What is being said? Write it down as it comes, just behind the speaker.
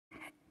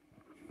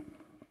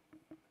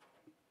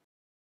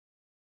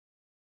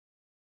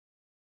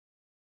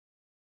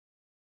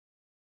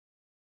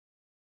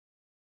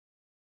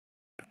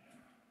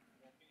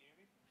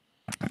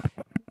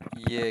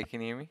Yeah,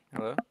 can you hear me?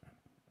 Hello?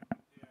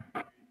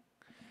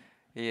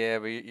 Yeah,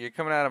 but you're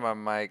coming out of my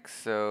mic,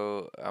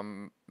 so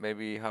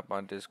maybe hop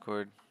on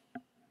Discord.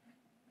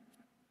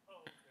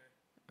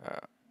 Uh,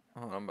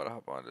 Hold on, I'm about to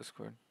hop on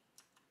Discord.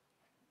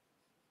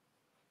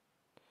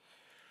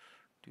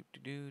 Do do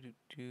do do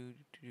do do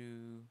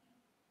do.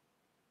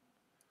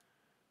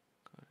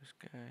 Go this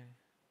guy.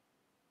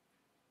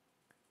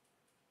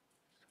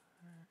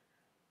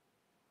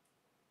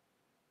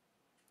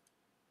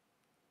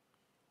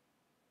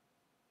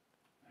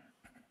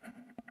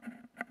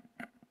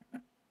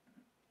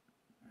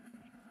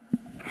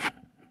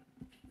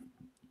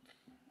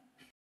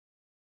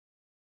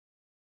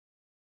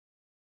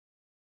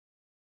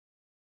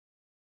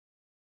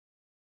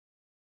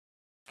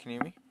 Can you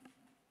hear me?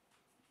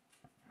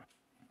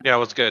 Yeah,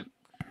 what's good?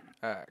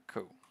 Alright,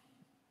 cool.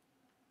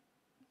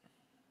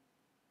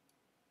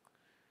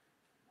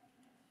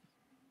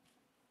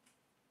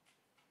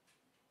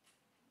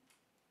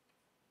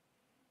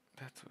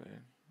 That's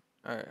weird.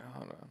 Alright,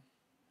 hold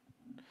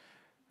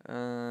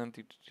on.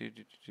 Do do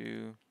do do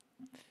do.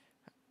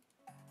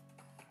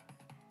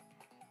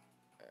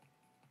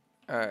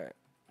 Alright,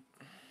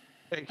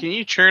 Hey, can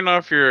you turn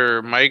off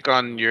your mic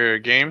on your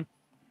game?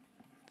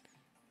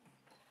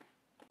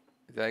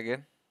 is that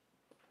good?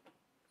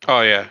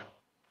 Oh yeah.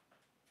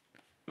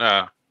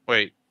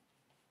 Wait.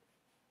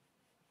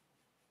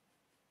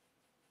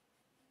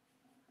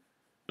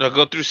 No,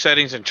 go through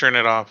settings and turn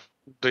it off.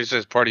 It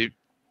says party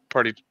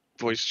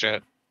voice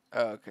chat.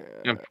 Okay.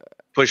 And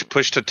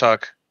push to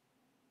talk.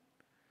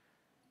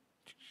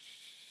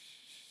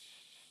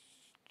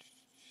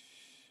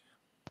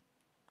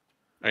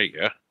 There you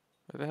go.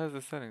 Where the hell's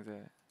the settings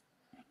at?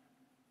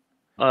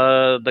 The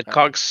Alright,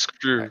 cog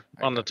screw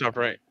I on the got it. top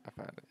right. I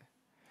found it.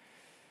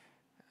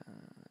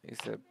 You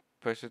said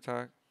push to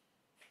talk?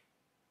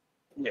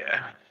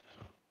 Yeah.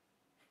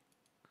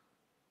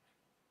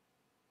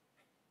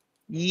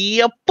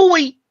 Yeah,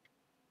 boy.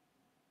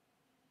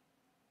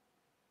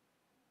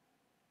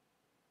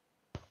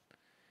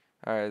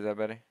 Alright, is that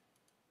better?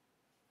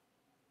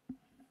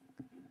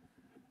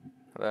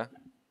 Hello?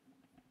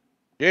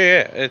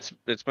 Yeah, it's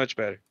much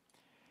better.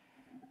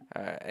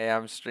 Alright, hey,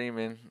 I'm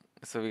streaming,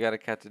 so we gotta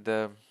catch a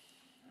dub.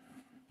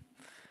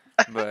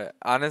 But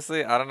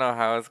honestly, I don't know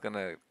how it's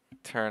gonna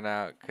turn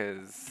out,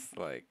 cause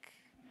like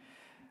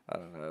I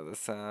don't know, the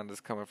sound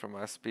is coming from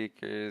my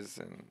speakers,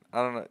 and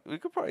I don't know. We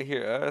could probably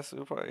hear us.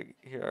 We'll probably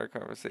hear our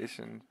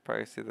conversation.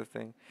 Probably see the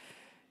thing.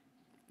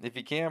 If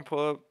you can,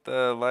 pull up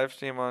the live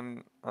stream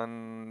on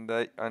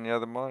the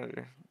other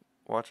monitor.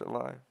 Watch it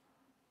live.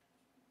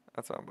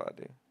 That's what I'm about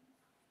to do.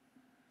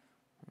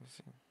 Let me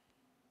see.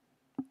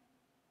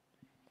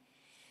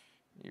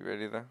 You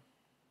ready though?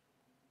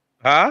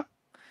 Huh?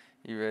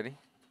 You ready?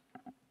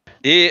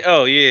 Yeah.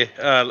 Oh yeah.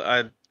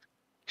 I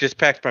just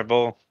packed my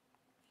bowl.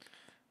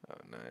 Oh,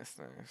 nice,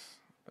 nice.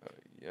 Oh,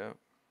 yep.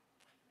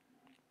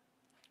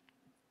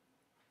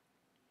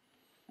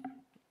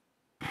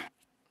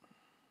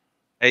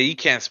 Hey, you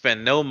can't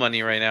spend no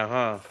money right now,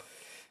 huh?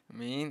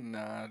 Me?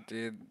 Nah,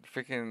 dude.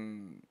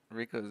 Freaking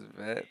Rico's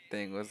vet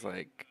thing was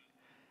like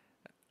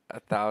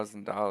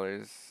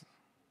 $1,000.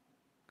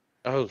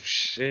 Oh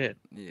shit.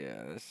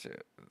 Yeah, that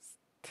shit was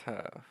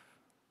tough.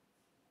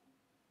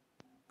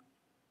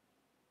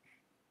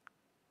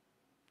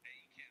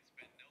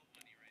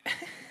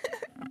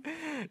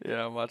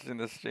 Yeah, I'm watching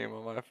the stream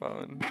on my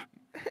phone.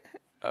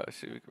 Oh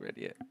shoot, we can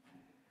ready it.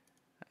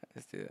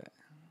 Let's do that.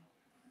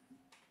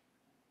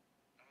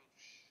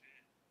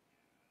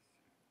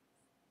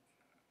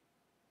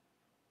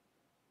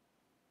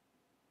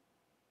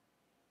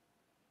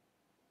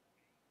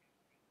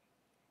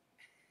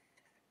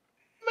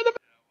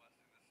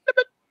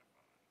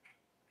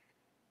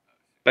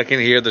 I can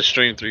hear the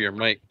stream through your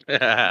mic.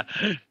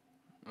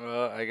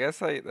 Well, I guess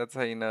that's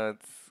how you know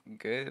it's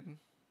good.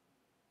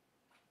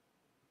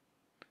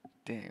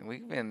 Dang,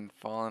 we've been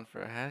falling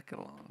for a heck of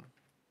long.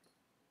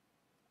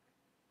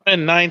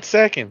 In 9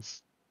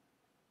 seconds.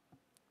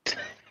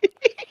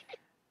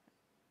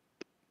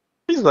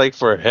 He's like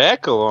for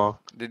heck long.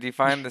 Did you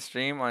find the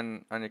stream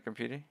on your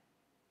computer?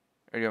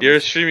 Or you want me You're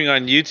to? streaming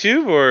on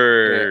YouTube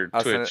Here, or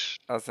I'll send it. Twitch?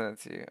 I'll send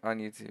it to you on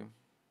YouTube.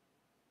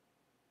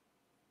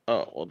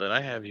 Oh, well then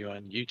I have you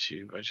on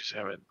YouTube. I just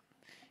haven't.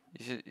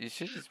 You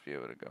should just be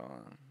able to go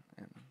on.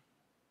 And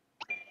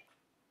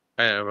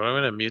But I'm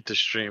gonna mute the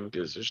stream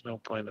because there's no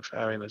point of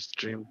having the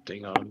stream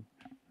thing on.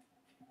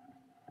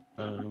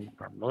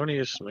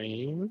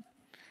 Harmoniously.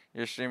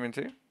 you're streaming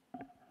too?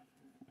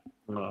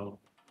 No.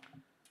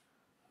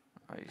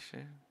 Oh, you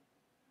should.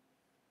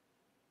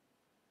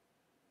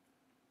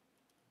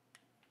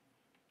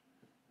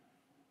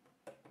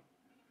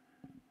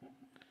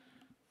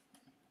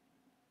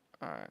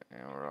 All right,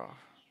 and we're off.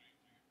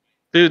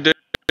 Dude,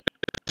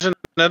 there's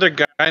another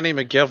guy named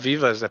Miguel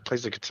Vivas that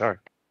plays the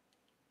guitar.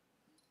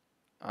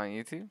 On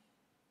YouTube?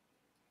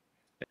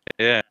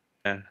 Yeah.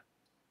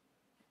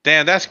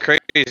 Damn, that's crazy.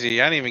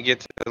 I didn't even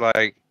get to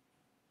like.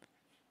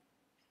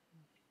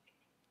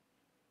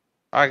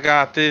 I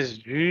got this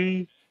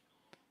G.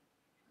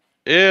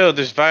 Ew,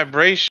 there's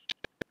vibration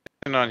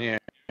on here.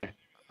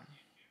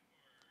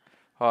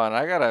 Hold on,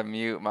 I gotta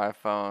mute my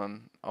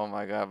phone. Oh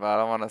my god, but I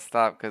don't want to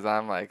stop because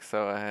I'm like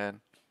so ahead.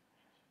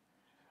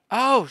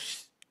 Oh,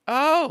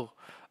 oh,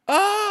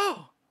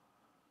 oh!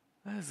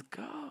 Let's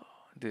go,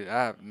 dude.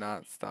 I have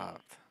not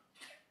stopped.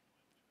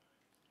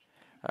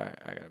 All right,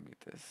 I gotta mute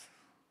this.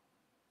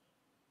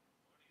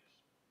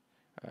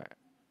 All right.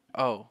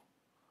 Oh,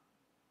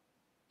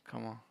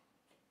 come on.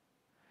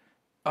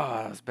 Oh,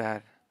 that was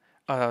bad.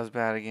 Oh, that was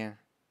bad again.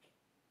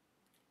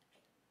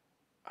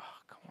 Oh,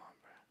 come on,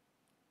 bro.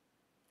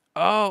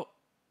 Oh,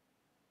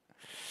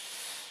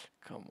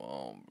 come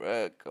on,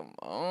 bro. Come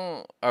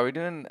on. Are we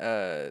doing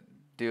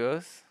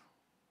duos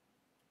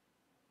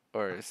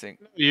or sync?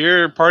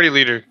 You're party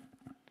leader.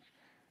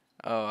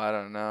 Oh, I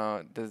don't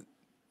know. Does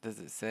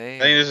it I say?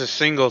 think this is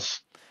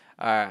singles.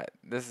 All right,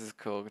 this is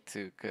cool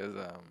too, cause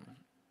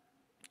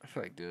I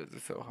feel like duos are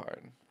so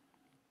hard.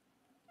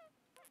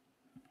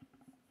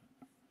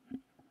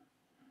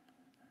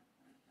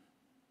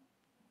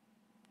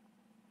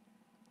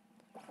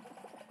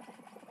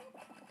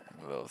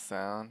 A little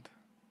sound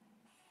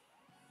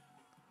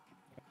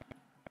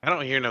I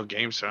don't hear no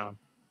game sound.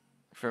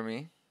 for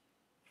me.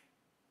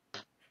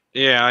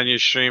 Yeah, on your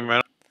stream,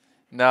 I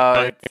No,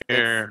 don't it's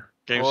hear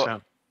game well,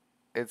 sound.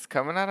 it's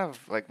coming out of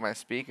like my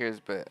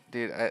speakers, but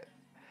dude, I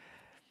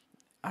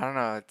don't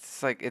know.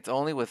 It's like it's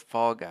only with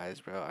Fall Guys,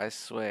 bro. I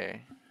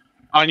swear.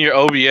 On your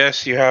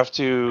OBS, you have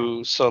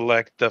to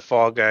select the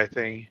Fall Guy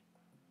thing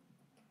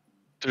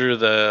through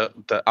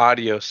the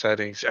audio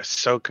settings. That's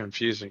so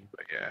confusing,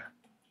 but yeah.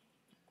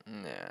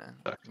 Yeah,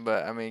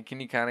 but I mean, can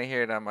you kind of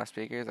hear it on my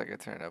speakers? I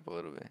could turn it up a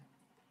little bit.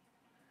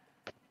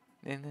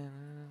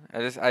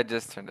 I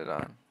just turned it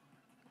on.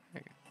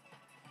 Do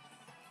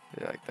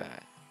it like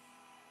that.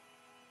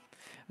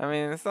 I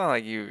mean, it's not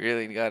like you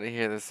really got to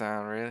hear the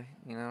sound, really.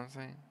 You know what I'm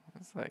saying?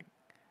 It's like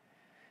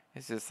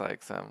it's just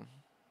like some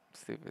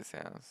stupid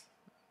sounds.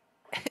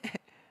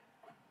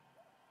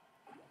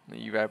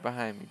 You right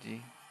behind me,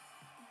 G.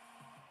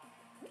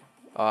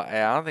 Oh,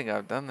 hey, I don't think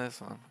I've done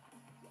this one.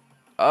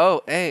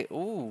 Oh, hey,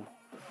 ooh.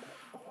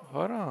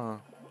 Hold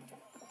on.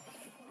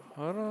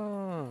 Hold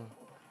on.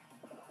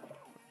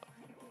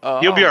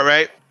 You'll be Oh, all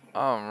right.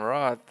 I'm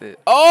raw at this.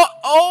 Oh,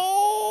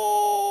 oh!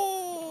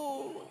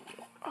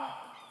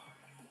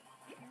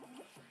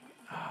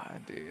 Ah,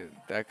 dude,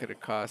 that could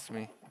have cost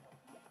me.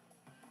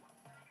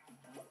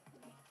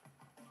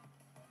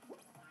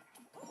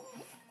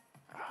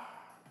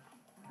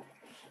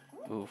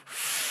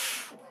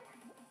 Oof.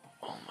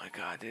 Oh my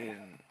god, dude.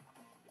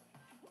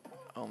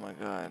 Oh my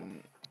god.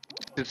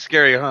 It's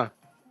scary, huh?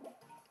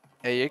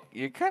 Hey,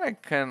 you're kind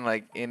of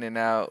like in and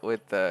out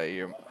with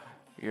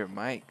your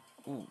mic.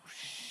 Ooh,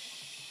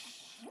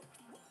 shh.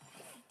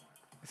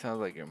 It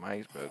sounds like your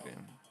mic's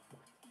broken.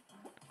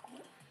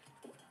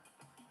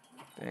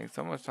 Dang,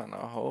 someone's trying to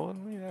hold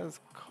me. That's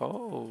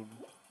cold.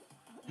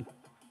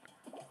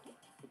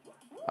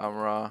 I'm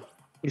raw.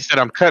 He said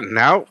I'm cutting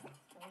out.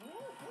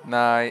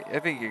 Nah, I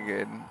think you're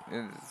good.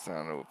 It just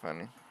sounded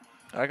funny.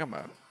 I got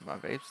my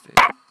vape stick.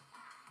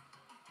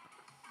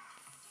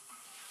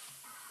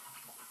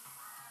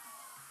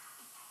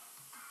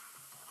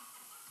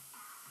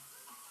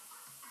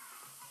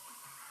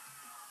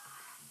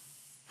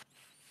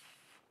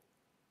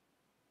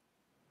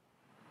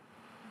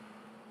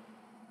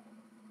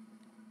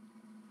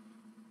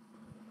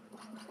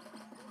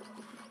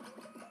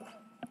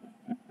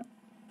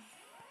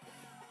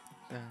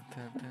 Dun,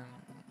 dun, dun.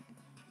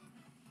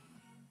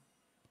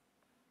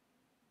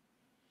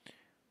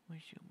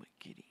 Where's your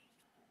kitty?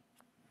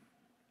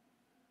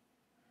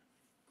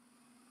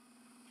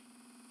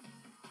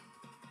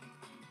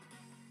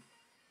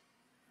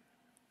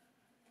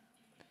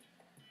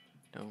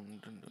 Dun,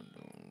 dun, dun,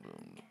 dun,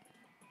 dun.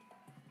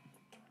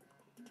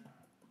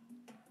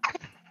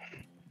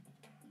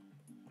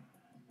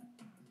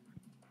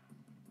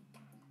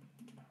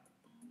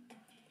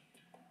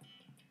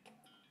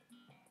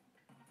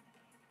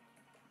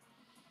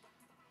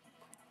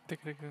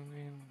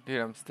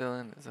 Dude, I'm still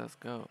in this. Let's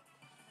go.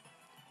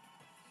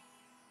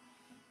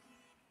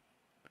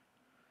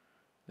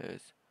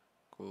 Let's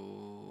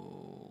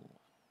go.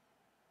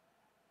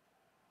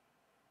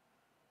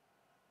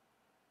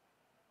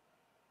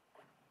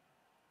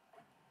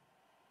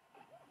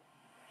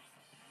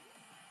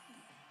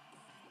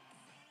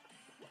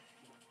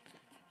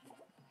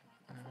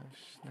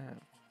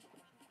 Snap.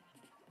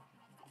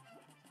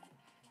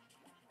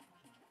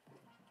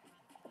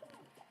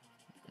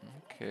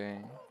 Okay.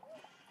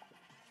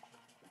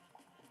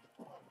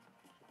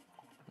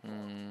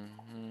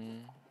 Mm-hmm.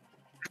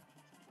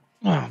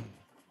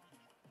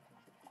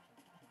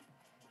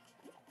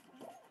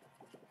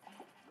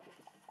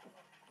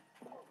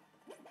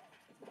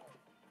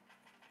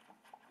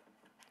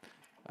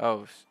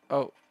 Oh,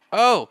 oh,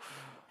 oh,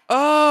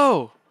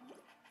 oh!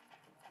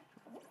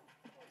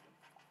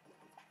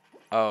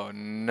 Oh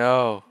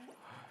no!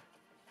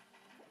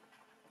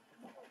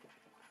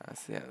 I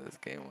see how this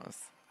game was.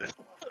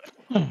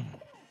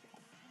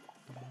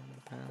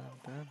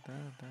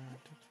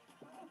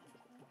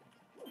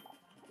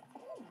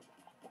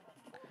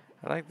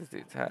 I like this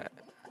dude's hat.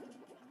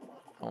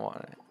 I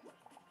want it.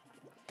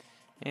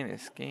 Ain't a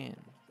skin.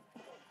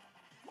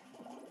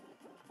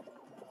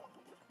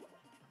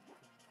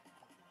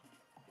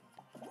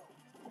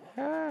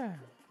 Ah.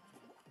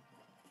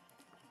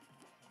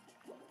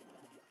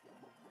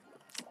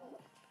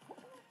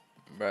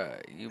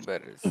 Bruh, you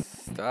better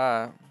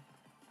stop.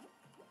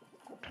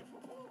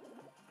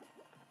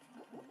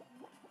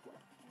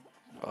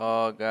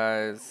 Oh,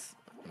 guys.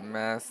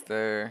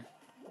 Master.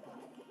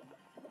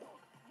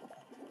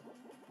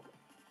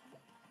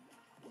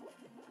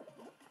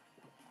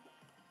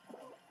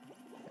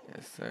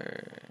 Yes,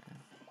 sir.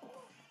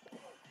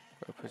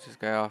 Bro, push this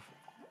guy off.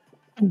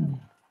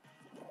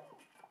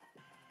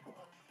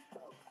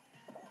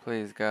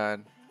 Please,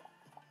 God.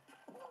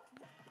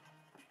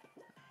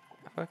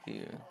 Fuck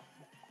you.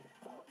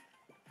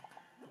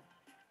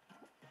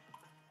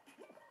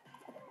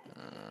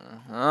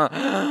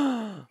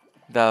 That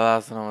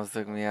last one almost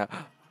took me out.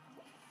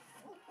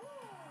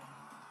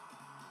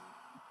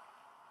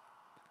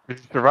 Did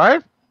you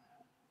survive?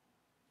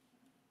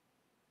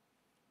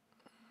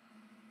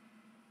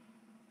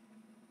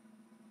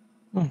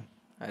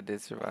 I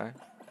did survive.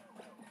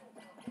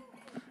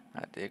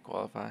 I did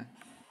qualify.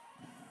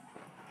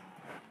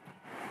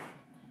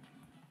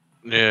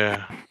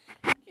 Yeah.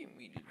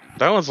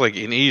 That one's like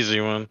an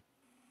easy one.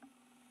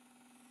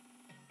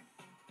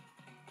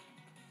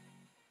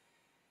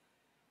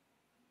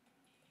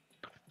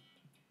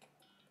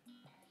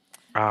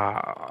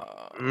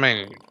 Ah,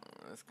 man.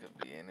 This could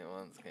be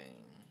anyone's game.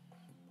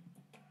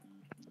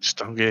 Just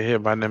don't get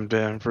hit by them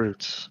damn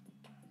fruits.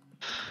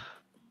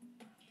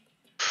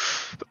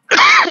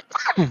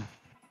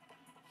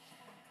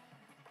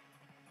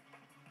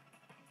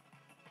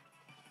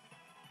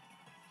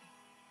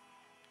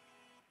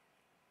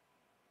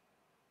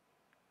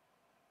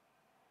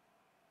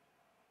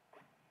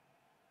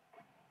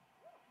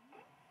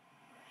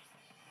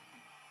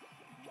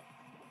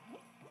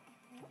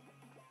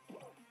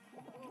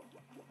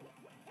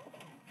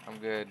 I'm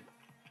good.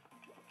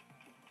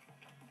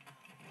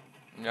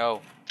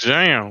 No.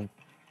 Damn.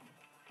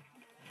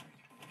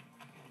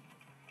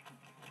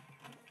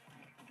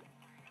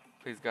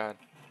 Please, God.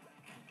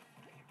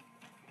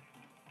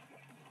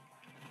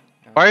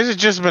 No. Why is it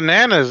just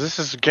bananas? This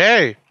is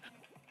gay.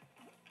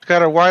 It's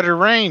got a wider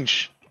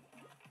range.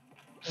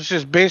 It's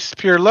just based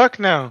pure luck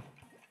now.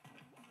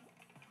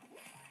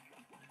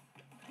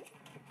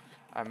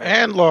 I made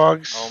And it.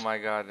 logs. Oh my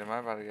God, am I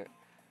about to get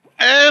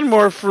And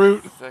more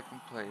fruit.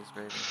 second place,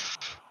 baby?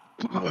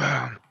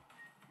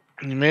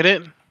 You made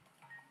it?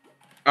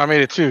 I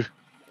made it too.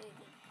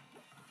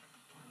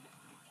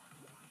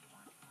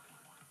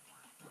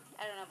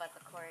 I don't know about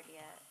the cord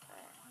yet,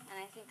 and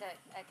I think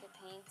I could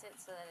paint it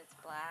so that it's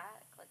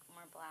black, like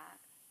more black.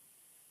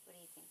 What do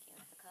you think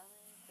of the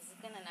color? Because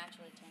it's gonna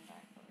naturally turn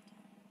dark over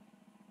time.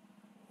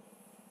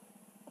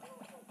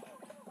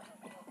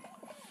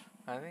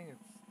 I think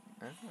it's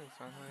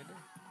fine the way it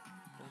is.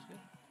 Feels good.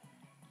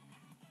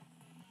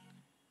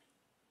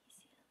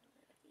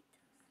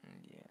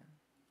 Yeah.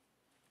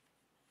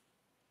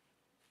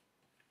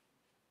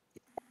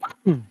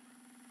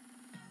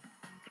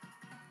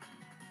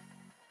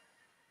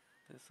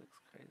 This looks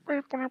crazy.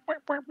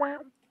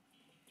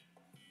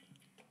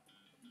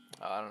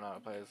 Oh, I don't know how to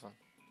play this one.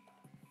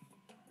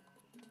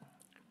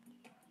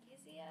 You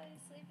see how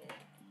he's sleeping?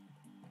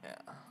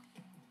 Yeah.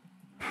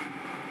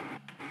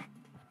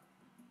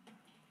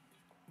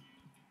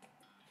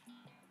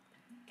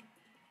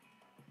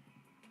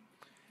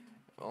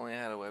 If only I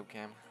had a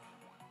webcam.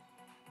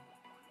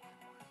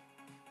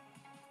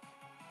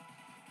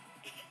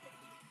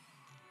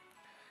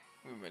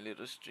 With my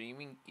little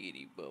streaming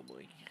kitty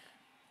bubbly.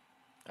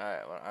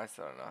 Alright, well, I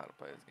still don't know how to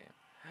play this game.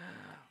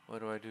 What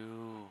do I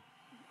do?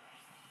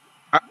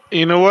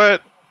 You know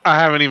what? I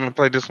haven't even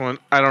played this one.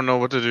 I don't know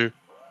what to do.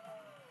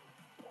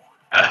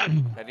 How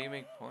do you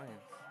make points?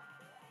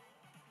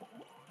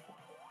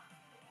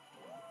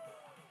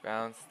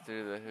 Bounce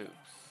through the hoops.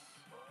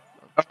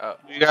 Oh,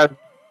 You got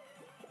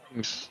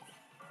things.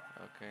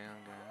 okay,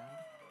 I'm good.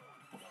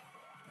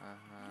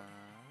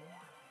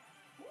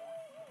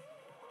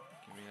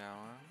 Give me that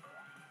one.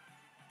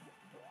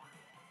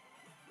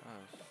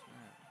 Oh,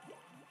 snap.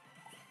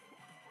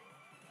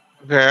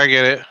 Okay, I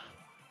get it.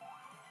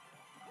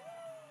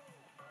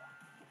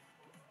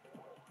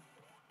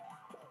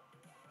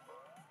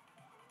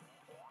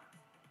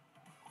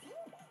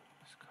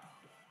 Let's go.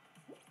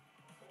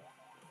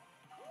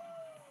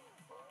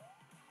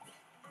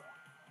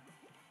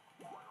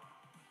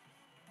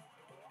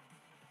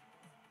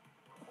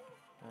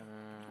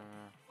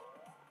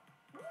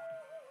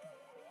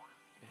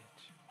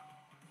 Bitch.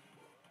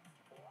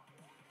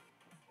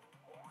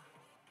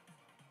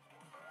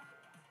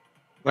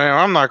 Man,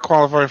 I'm not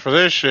qualified for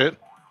this shit.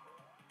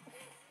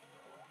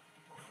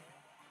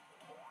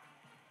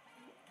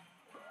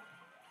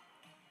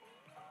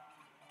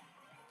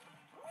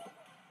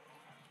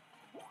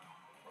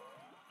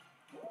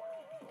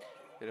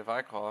 Dude, if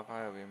I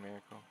qualify, it'll be a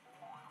miracle.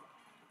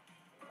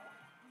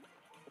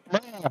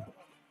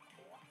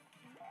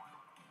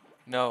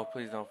 No,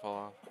 please don't fall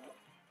off.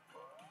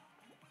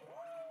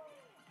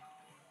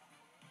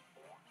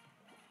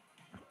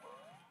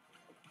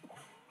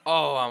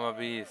 Oh, I'm a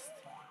beast.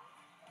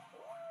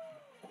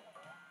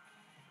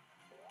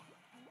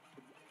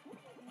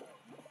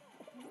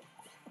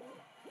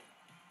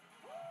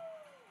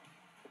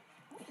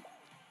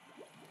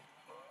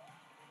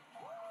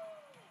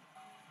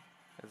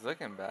 It's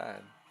looking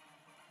bad.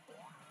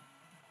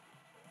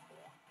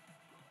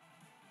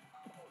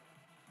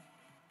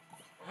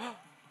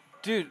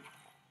 Dude,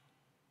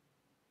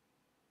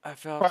 I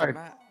fell off the Fine.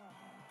 mat.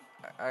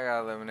 I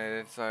got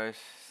eliminated. Sorry,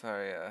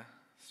 sorry,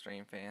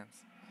 stream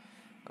fans.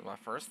 That was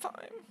my first time.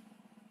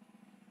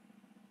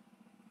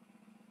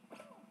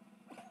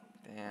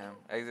 Damn.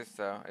 Exit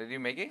so. Did you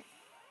make it?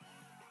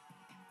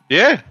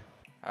 Yeah.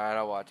 Alright,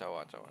 I'll watch. We'll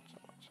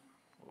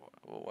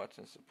watch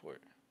and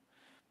support.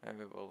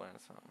 Maybe we'll learn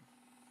something.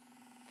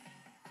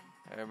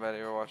 Everybody,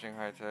 we're watching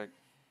High Tech.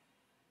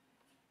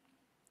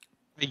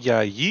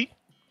 Yeah. Yeet. Is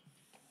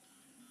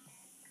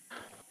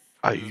this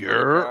for the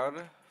Ayer.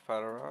 crowd?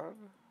 Fighter Rod?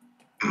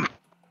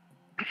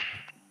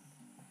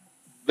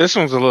 This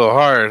one's a little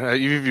hard.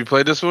 You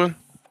played this one?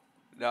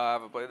 No, I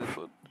haven't played this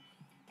one.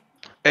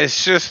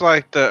 It's just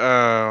like the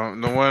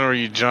one where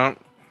you jump.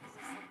 Does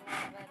this look a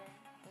little better?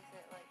 With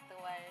it, like, the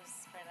wires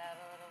spread out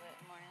a little bit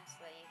more so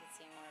that you can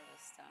see more of the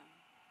stone.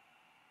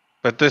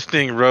 But this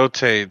thing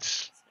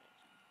rotates.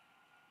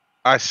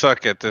 That's what I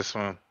suck at this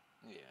one.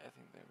 Yeah, I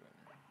think they're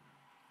better.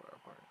 Far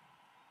apart.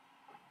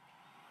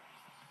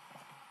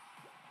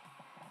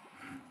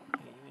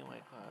 Hey, give me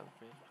White Cloud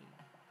 50.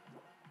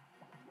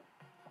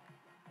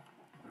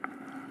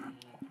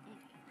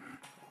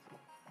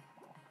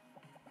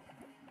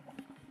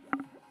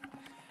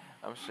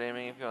 I'm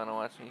streaming if you want to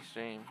watch me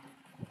stream.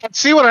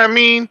 See what I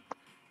mean?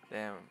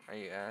 Damn, are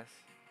you ass?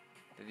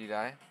 Did you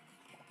die?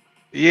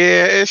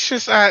 Yeah, it's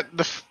just I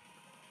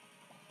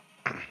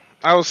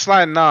was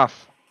sliding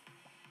off.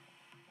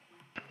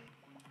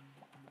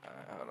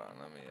 Alright, hold on,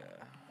 let me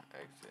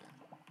exit.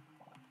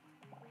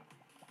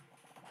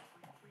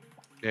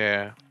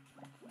 Yeah.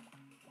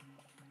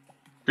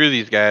 Screw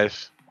these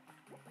guys.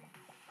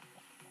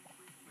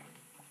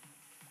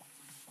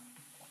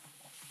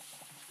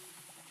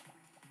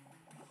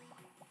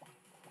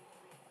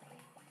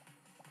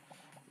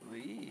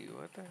 Lee,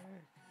 what the heck?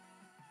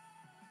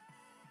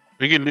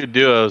 We can do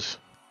duos.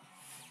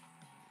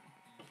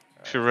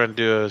 Should run I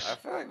duos.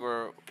 feel like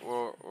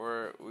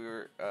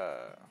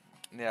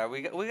yeah,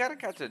 we gotta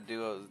catch a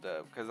duos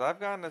dub, cause I've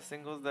gotten a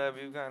singles dub,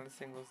 you've gotten a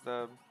singles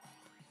dub.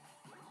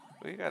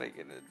 We gotta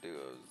get a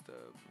duos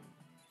dub.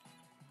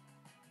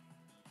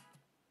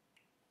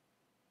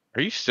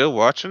 Are you still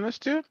watching this,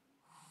 dude?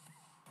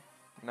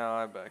 No,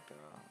 I backed out.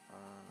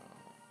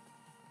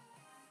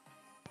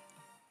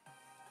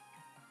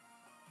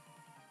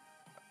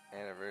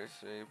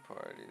 Anniversary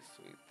party,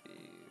 sweet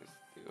thieves,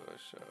 duo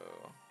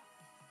show.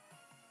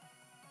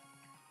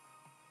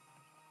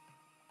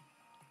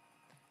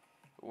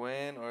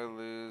 Win or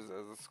lose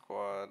as a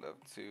squad of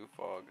 2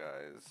 Fall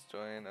Guys.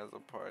 Join as a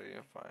party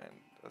and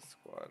find a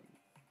squad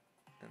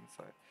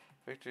inside.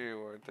 Victory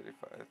award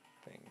 35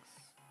 things.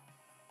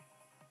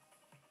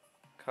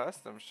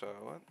 Custom show?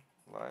 What?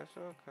 Live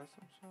show?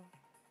 Custom show?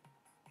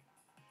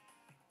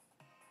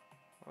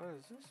 What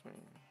does this mean?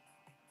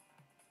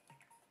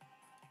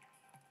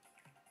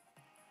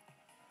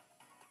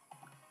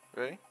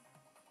 Ready?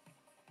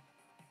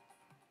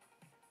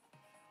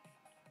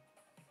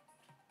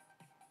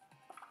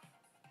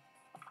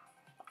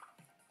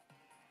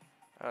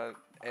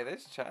 Hey,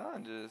 there's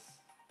challenges.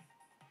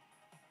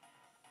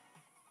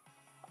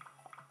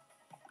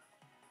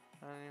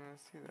 I didn't even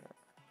see that.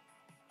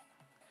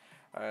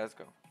 Alright, let's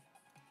go.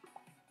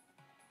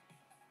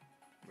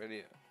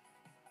 Ready up.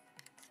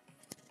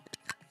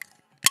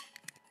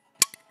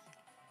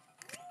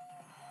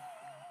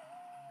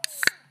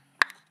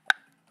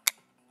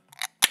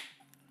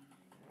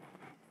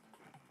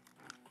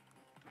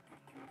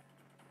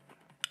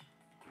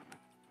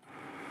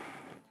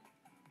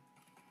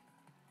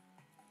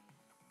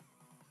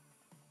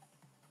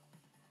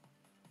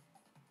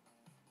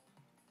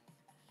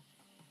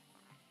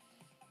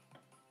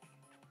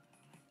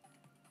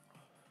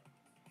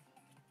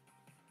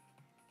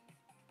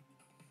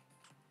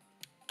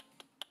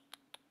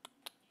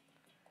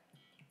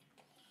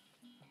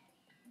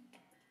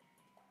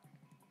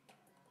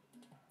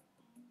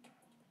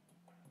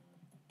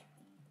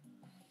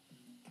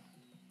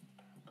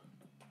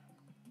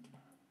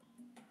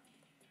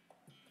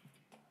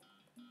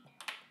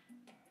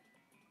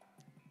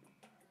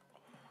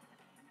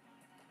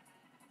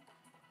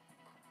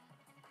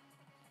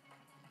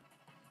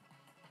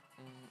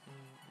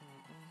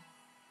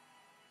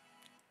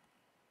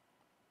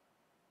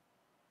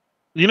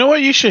 You know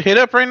what you should hit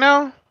up right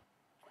now?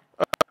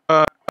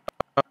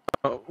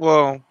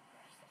 Well,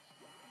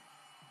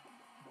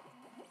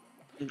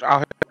 I'll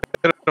hit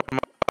him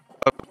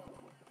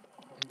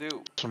Dude,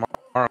 up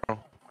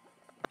tomorrow.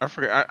 I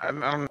forget. I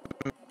don't. I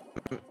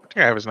think I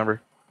have his number.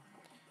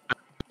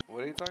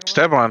 what are you talking about?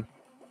 Esteban.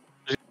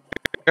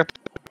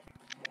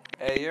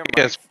 Hey, your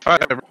Yes,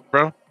 mic, 5,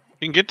 bro. You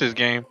can get this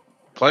game.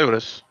 Play with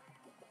us.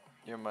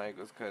 your mic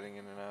was cutting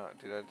in and out.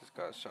 Dude, I just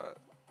got shot.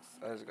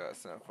 I just got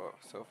sent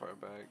so far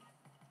back.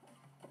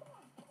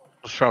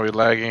 It's probably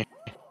lagging.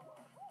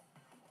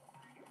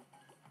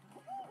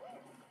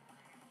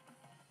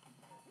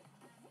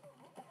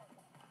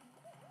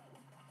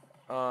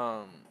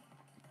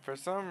 For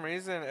some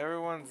reason,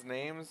 everyone's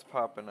name's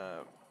popping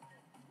up.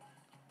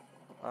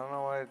 I don't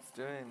know why it's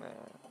doing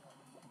that.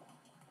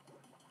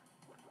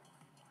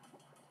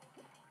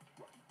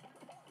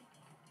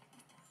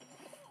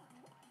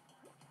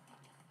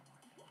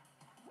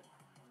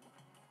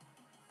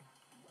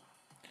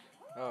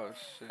 Oh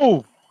shit.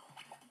 Oh,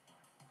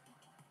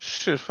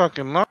 shit!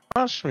 Fucking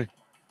launched me.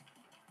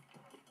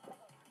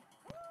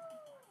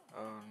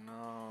 Oh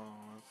no,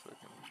 it's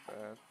looking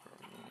bad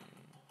for me.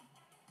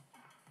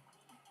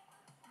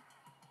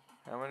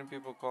 How many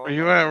people Where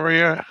you qualified? at? Where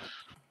you at?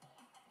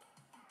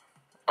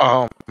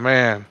 Oh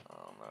man,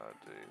 Oh no,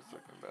 dude, it's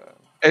looking bad.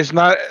 it's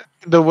not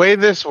the way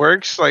this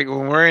works. Like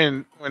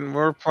when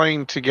we're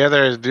playing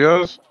together as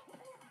duos,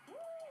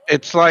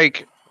 it's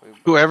like We both.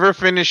 whoever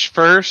finished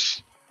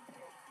first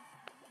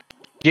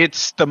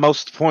gets the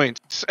most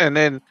points, and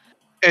then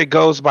it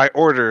goes by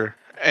order.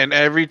 And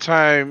every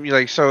time,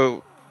 like,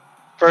 so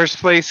first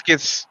place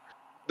gets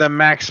the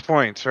max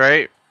points,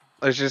 right?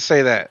 Let's just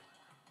say that.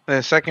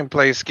 Then second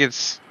place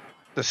gets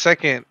the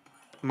second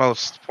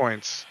most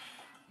points,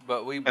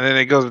 But we. and then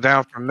it goes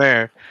down from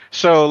there.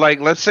 So,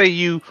 like, let's say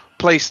you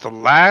place the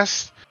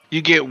last,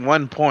 you get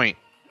 1 point,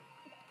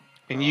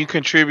 and you Oh,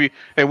 contribute,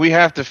 and we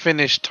have to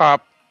finish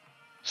top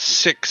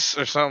 6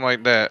 or something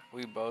like that.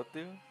 we both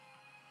do.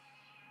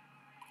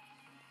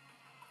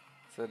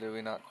 So did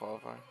we not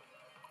qualify?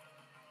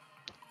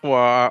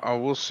 Well, I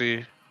will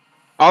see.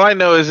 All I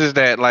know is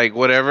that like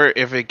whatever,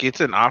 if it gets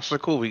an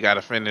obstacle, we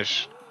gotta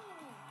finish.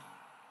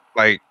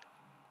 Like,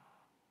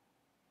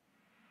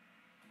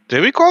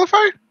 did we qualify?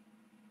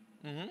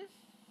 Mm-hmm.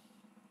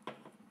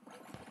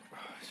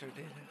 Sure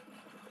did.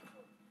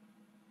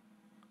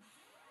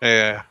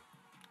 Yeah.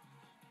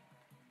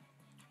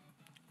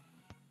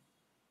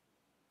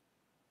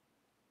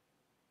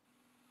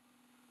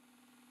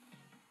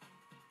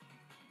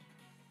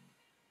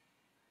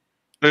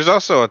 There's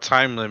also a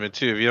time limit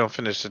too. If you don't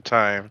finish the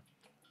time,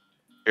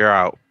 you're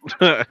out.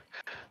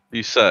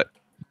 You suck.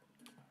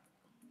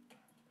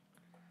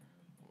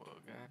 Well,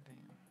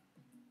 goddamn.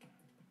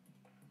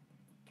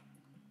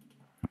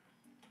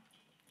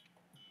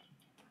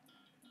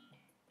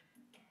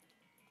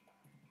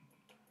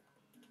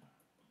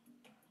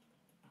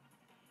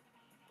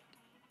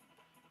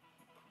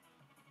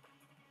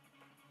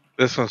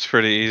 This one's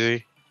pretty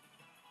easy.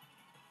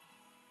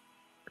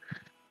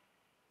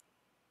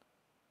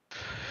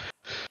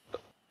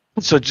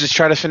 So just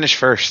try to finish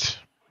first.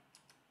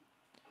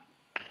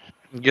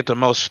 And get the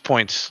most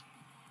points.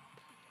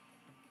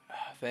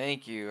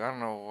 Thank you. I don't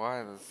know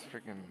why those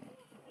freaking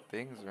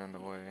things are in the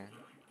way.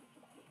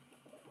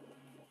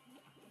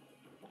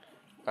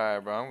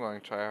 Alright, bro, I'm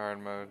going try hard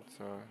mode,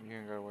 so you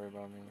ain't gotta worry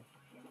about me.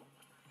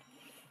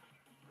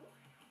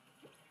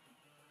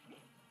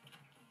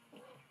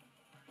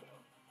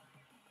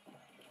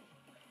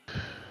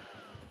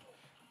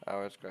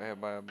 I just got hit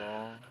by a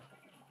ball.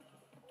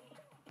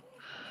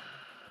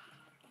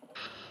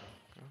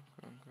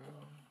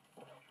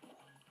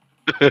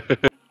 Go,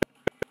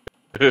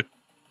 go, go.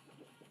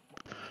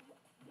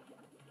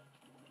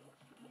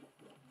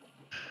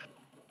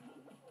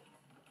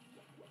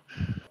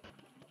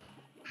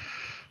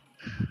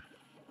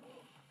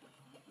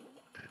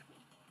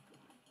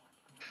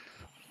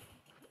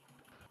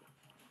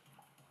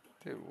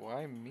 'Dude,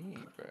 why me,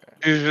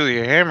 bruh? Usually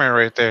a hammer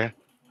right there.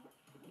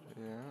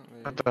 Yeah,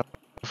 What maybe.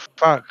 the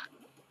fuck?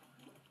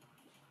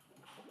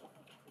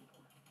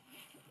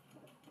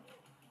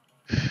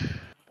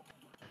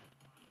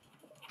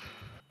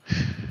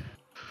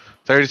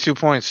 32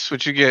 points.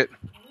 What you get?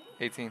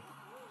 18.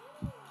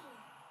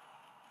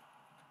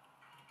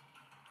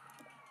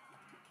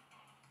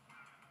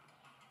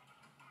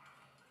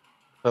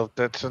 Hope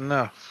that's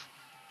enough.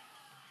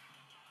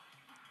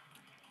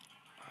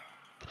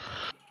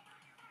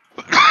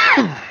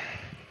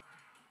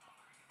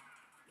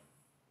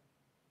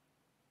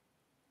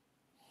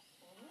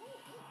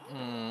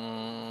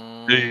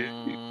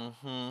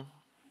 Mm-hmm.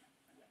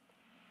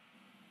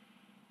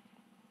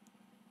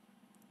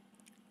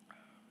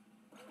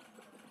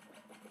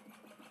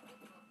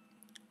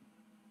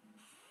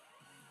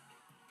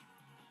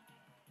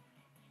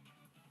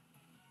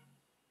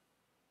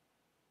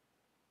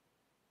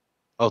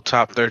 Oh,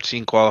 top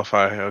 13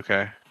 qualify.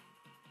 Okay.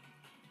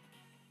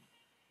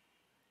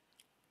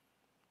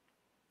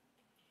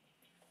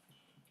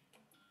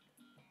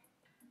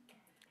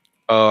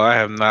 Oh, I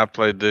have not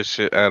played this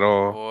shit at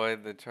all.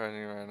 Avoid the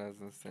charging rhinos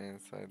and stay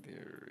inside the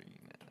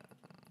arena.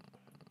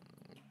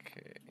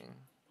 Okay.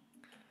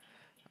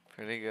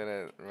 Pretty good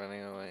at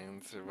running away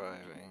and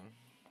surviving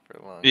for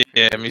long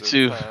Yeah, me periods of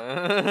too.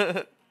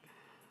 time.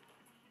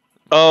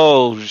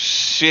 Oh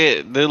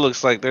shit! It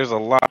looks like there's a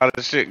lot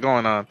of shit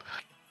going on.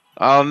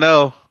 Oh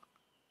no!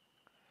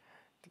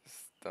 Just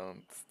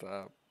don't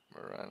stop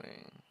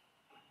running.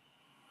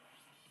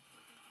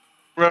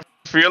 Run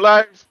for your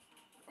life!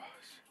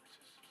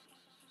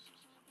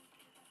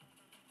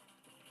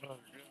 Oh,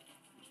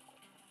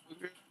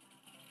 shit.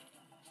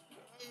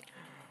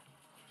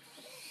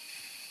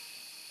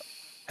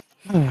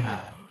 Shit,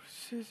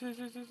 shit, shit, shit,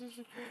 shit, shit,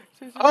 shit, shit,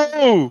 shit.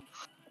 Oh!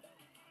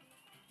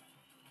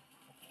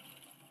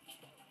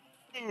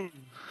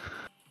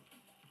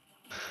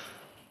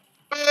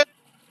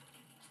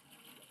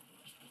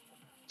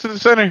 To the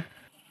center.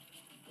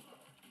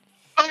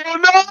 Oh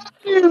no!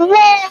 But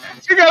Whoa!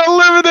 You got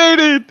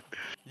eliminated.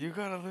 you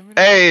got eliminated.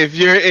 Hey,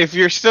 if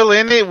you're still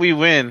in it, we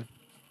win.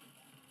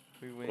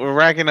 We win. We're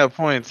racking up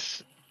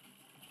points.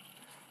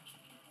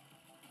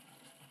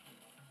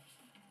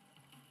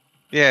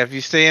 Yeah, if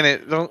you stay in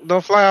it,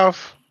 don't fly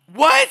off.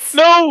 What?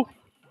 No!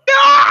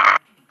 Ah!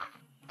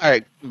 All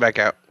right, back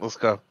out. Let's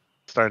go.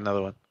 Start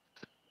another one.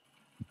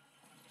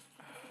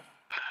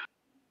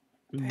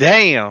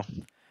 Damn.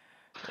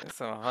 There's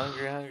some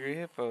hungry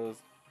hippos.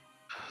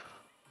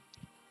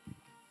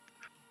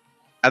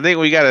 I think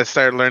we gotta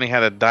start learning how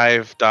to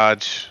dive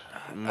dodge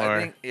more.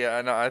 I think, yeah,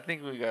 I know. I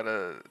think we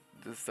gotta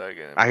just start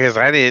getting. I guess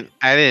I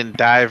didn't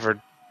dive or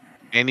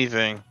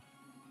anything.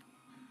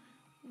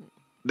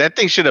 That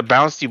thing should have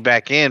bounced you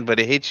back in, but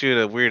it hit you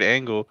at a weird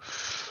angle.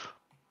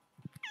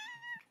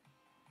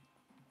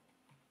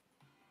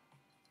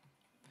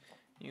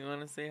 You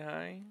wanna say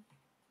hi?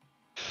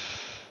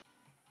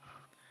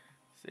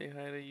 Say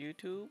hi to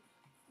YouTube.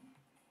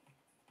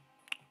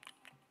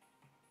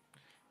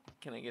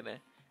 Can I get a?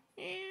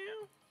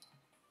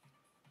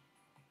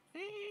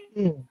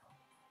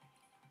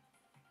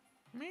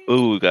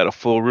 Ooh, we got a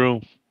full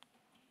room.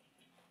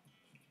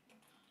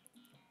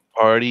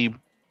 Party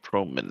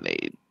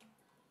promenade.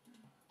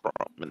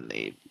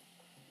 Promenade.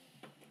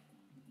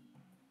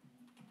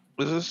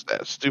 Was this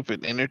that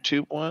stupid inner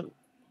tube one?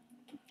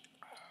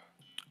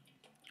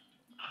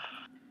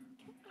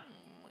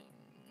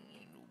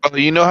 Oh,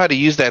 you know how to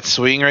use that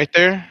swing right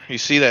there? You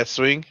see that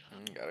swing?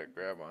 You gotta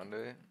grab onto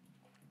it.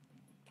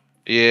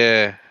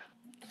 Yeah.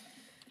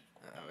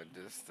 I would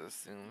just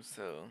assume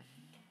so.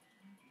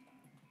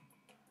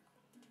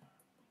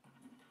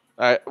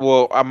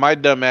 Well, my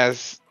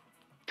dumbass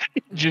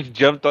just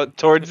jumped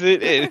towards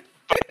it and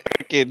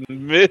fucking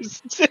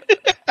missed.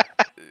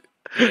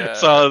 Yeah.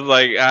 So I was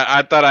like,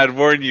 I thought I'd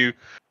warn you.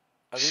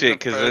 I think Shit,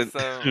 because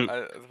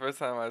the first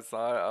time I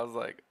saw it, I was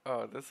like,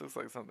 "Oh, this looks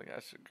like something I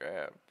should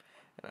grab,"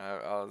 and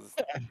I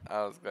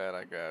was glad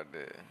I grabbed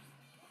it.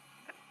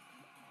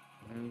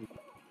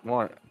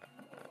 more.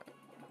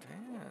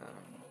 Damn,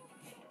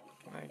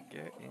 can I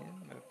get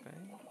in the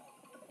thing?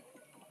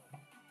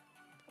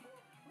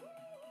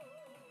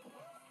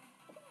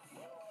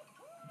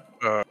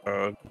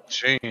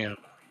 Damn.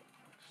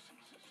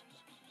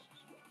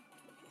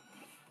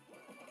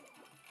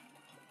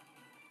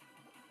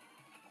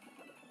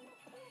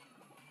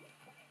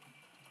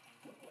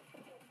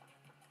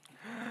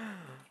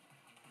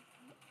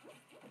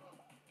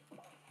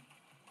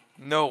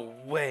 No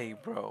way,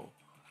 bro!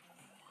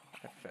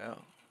 I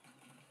fell.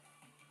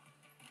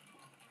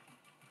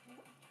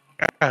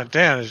 God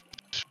damn. There's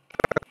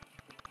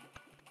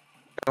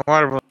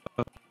water balloon.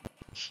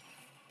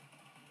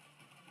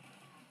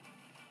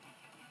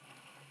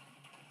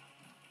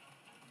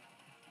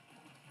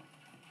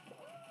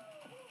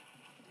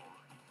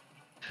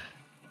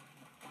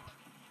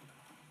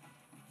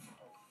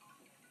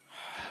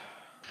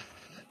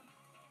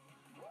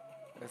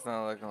 It's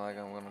not looking like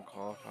I'm gonna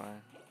qualify.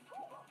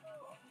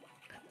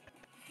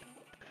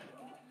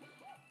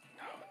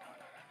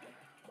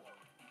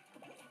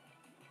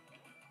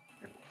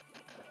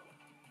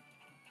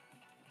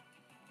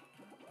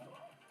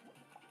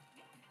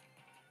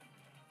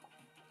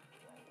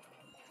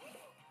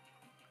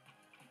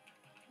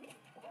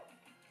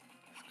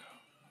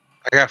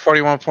 I got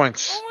 41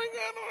 points. Oh my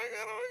god! Oh my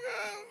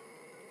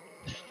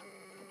god!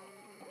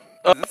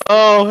 Oh my god!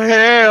 Oh,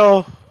 hell.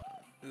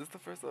 Is this the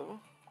first level?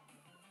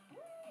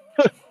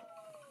 Oh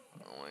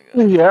my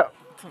god! Yeah.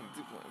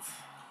 22 points.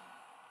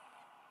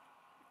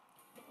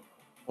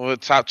 Well,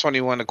 top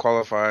 21 to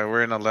qualify.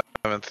 We're in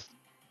 11th.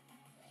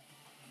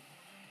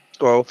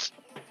 12th.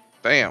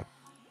 Damn.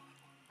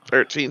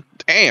 13th.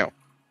 Damn.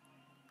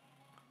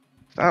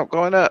 Stop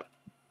going up.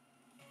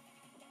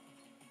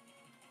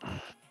 Oh,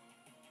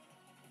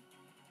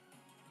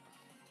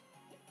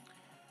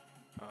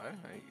 I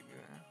didn't know you could do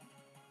that.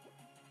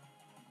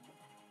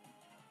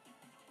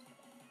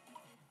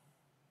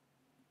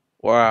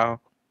 Wow.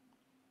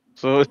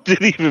 So it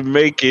didn't even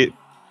make it.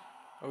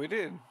 Oh, we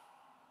did.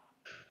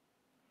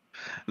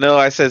 No,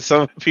 I said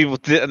some people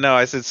did. No,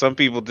 I said some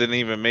people didn't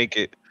even make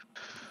it.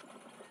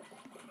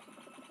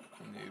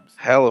 Noobs.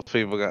 Hell of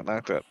people got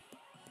knocked out.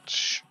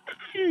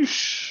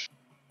 Sheesh.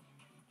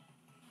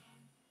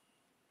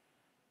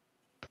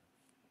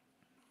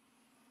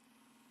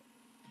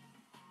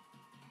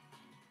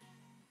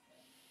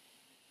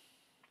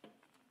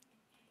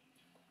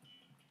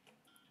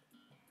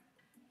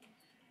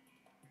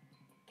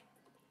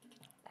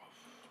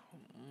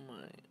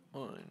 My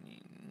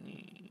only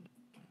knee.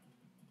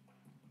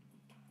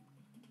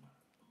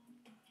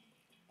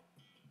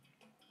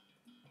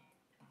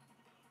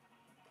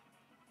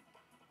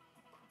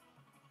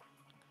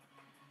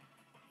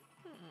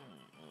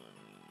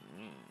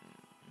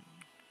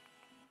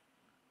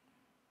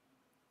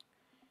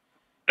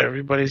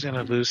 Everybody's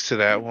gonna lose to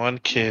that one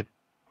kid.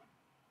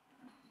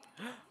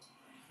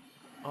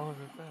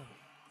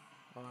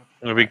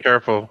 Be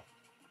careful.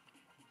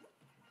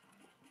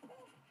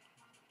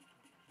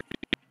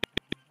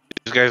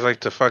 These guys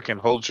like to fucking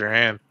hold your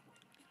hand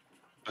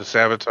to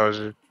sabotage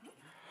you.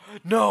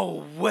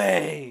 No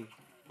way.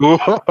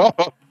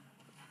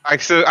 I'm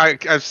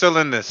still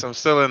in this. I'm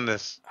still in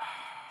this.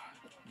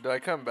 Do I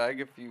come back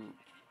if you?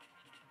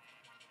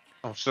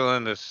 I'm still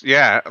in this.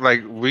 Yeah,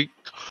 like we.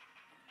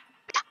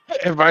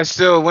 If I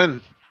still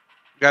win,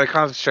 gotta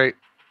concentrate.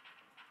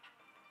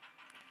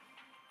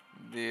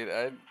 Dude,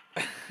 I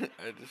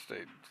I just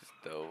straight just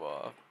dove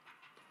off.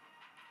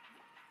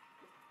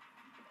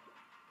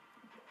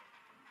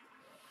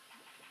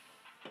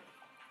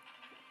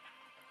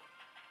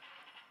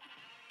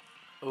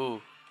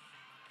 Ooh.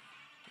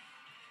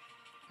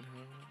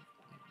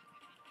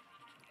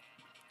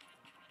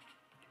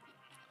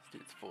 This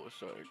dude's full of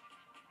shark.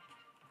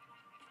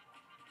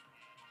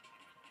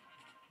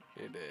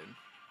 He did.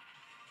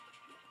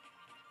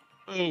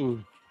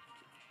 Ooh.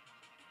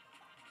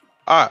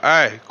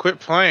 Alright, quit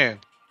playing.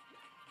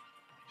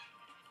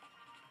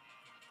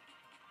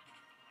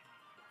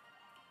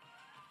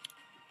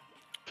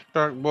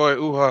 Shark boy,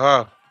 ooh ha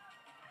ha.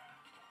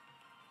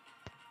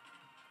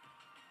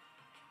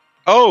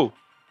 Oh!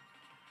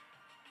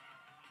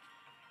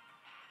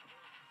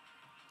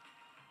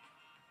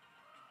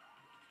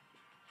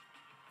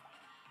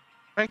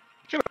 Man,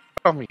 get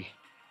off me.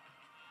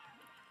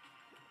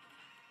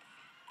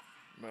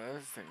 But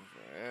this thing's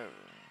forever.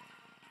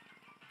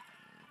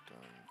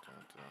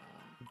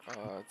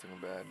 Oh, it's looking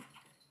bad.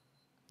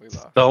 We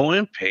lost. So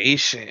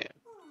impatient.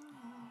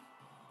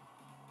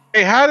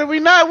 Hey, how did we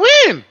not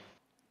win?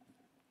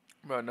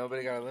 Bro,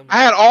 nobody got eliminated.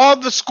 I had all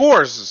the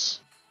scores.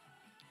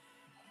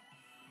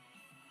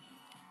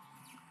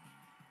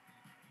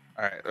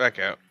 Alright, back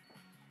out.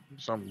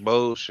 Some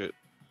bullshit.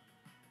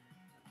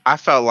 I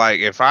felt like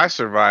if I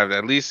survived,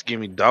 at least give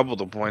me double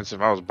the points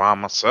if I was by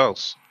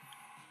myself.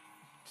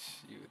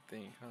 You would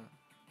think, huh?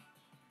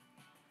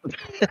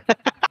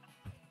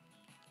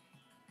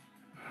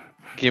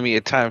 Give me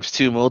a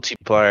 ×2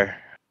 multiplier.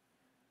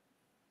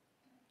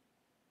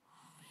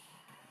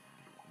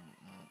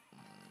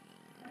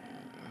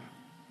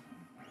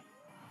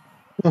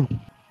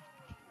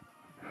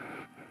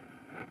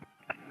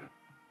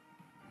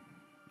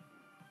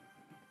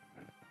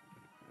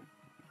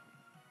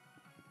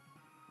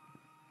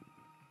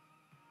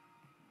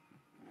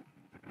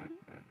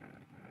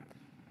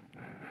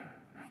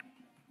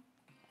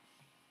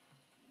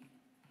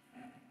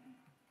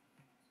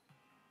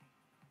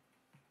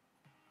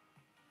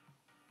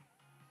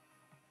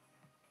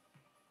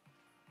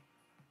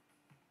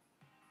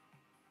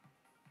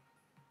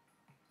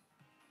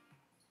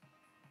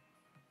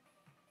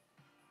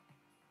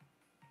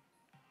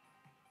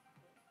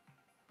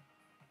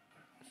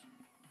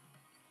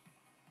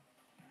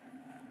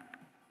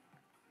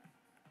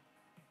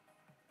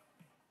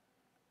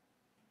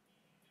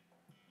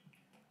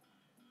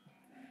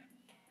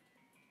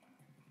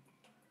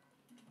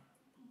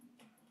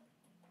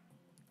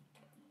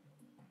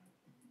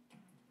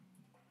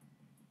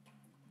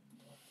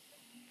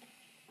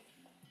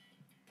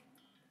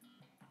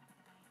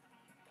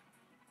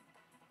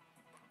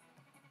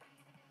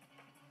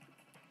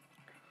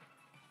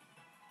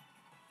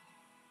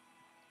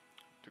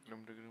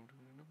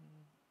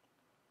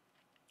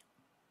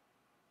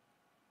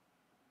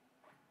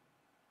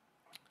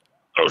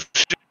 Oh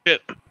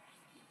shit.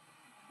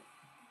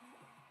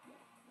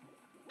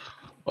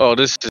 Oh,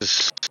 this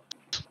is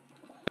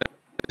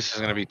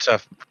gonna be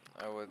tough.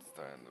 I would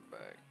start in the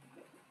back.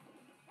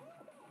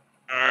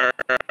 I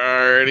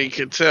already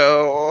can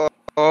tell.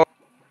 Oh,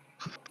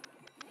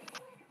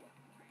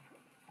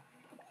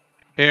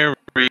 here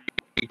we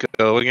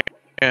go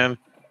again.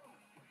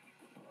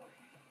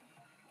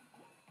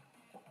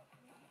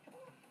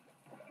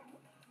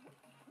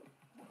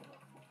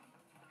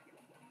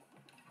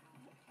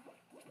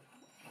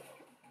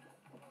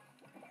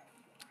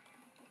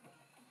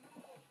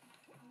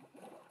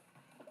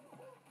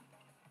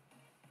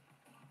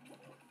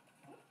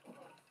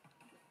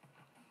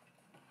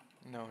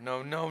 No,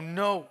 no, no,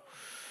 no.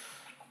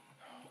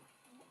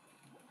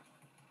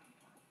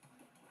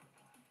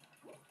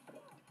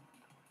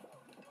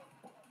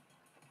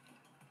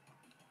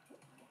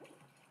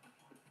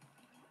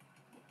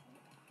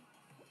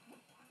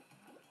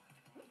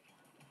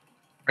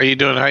 How you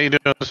doing? How you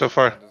doing so I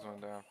far? just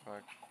went down.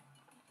 Fuck.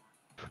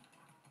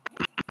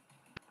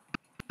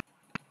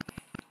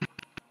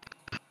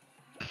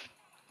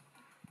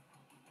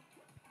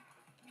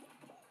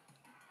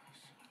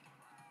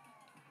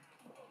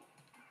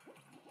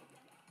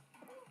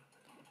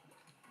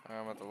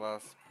 I'm at the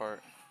last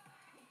part.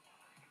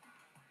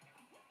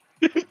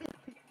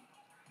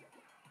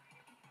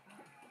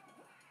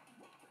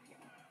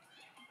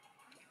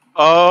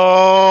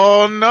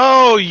 Oh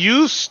no,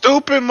 you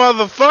stupid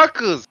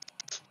motherfuckers!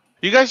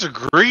 You guys are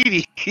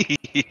greedy.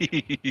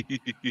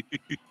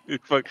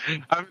 Fuck,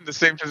 I'm in the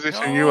same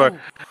position you are.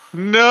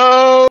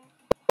 No!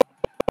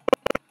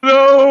 No,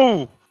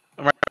 no!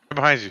 I'm right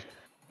behind you.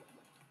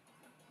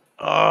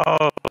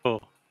 Oh,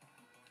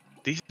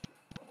 these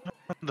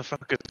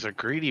motherfuckers are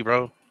greedy,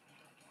 bro.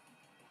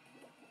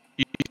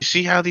 You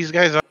see how these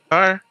guys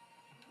are?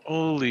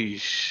 Holy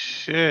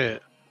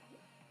shit.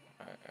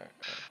 Alright.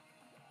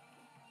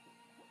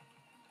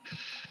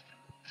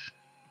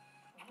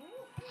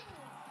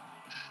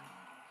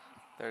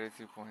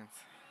 32 points.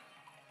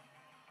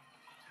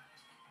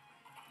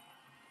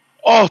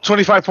 Oh,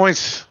 25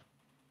 points.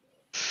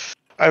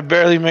 I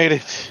barely made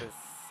it. The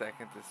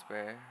second to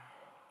spare.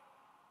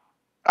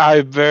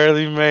 I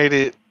barely made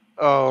it.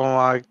 Oh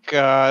my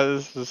god,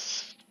 this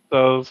is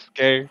so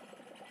scary.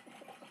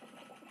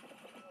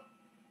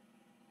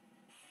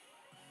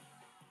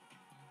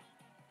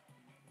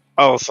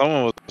 Oh,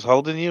 someone was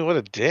holding you? What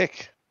a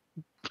dick.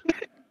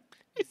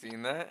 You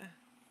seen that?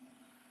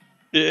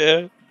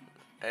 Yeah.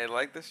 Hey,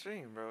 like the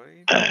stream, bro. What are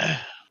you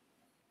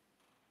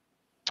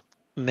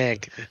doing?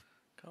 Nick.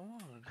 Come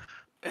on.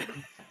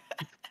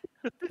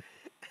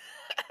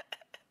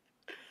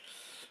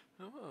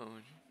 Come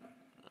on.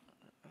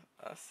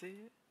 I see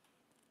it.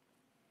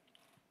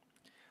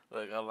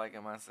 Look, I like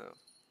it myself.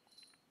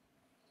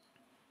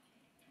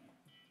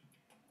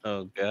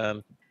 Oh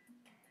god.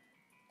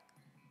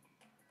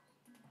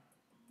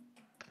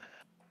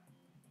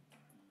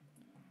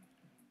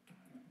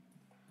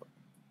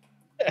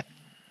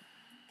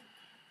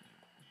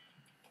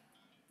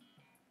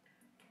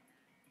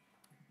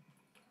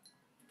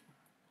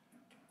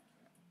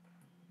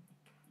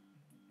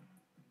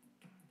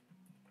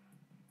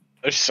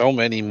 There's so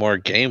many more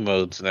game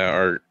modes now,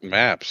 or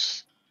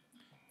maps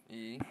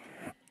E.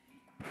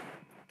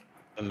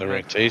 in the Nice.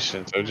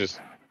 rotation. So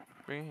just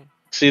Bring it.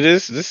 see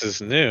this. This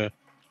is new.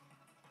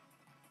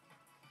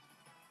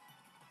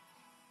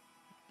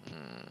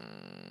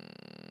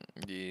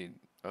 You.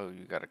 Oh,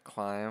 you gotta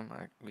climb.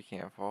 We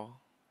can't fall.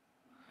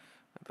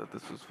 I thought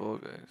this was Fall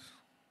Guys.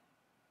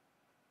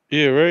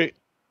 Yeah, right.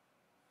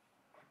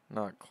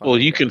 Not Well,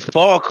 climb you can guys.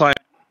 fall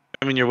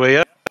climbing your way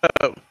up.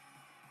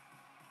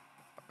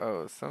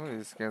 Oh, some of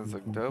these skins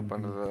look dope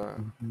under the.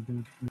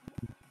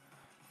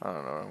 I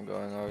don't know where I'm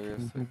going,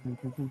 obviously.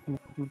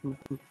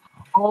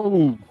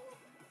 Oh.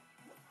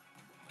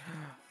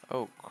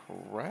 Oh,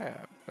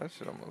 crap. That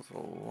shit almost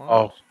Oh.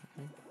 launched.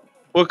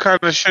 What kind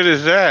of shit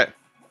is that?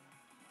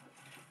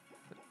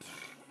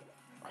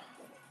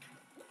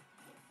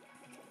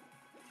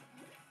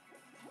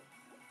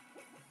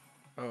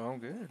 Oh, I'm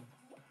good.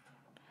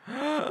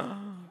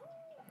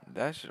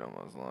 That shit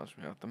almost launched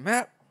me off the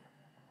map.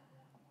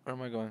 Where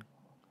am I going?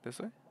 This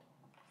way?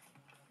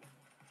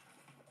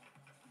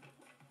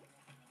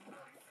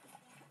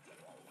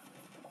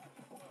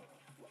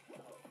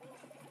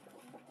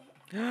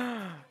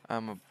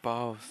 I'm a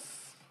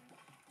boss.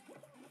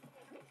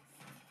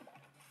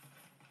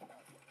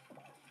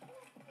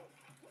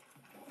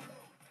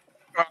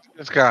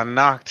 Just got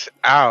knocked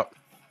out.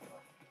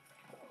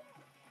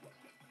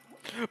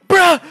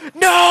 Bruh!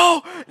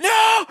 No!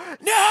 No!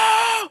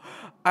 No!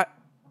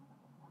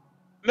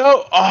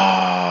 No.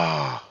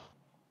 Oh.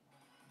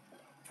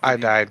 I Did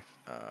he? died.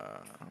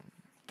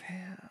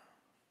 Damn.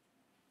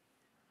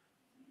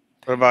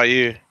 What about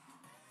you?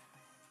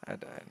 I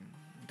died.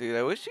 Dude,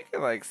 I wish you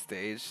could like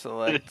stage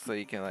select so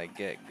you can like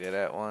get good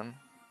at one.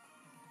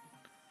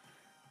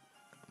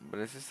 But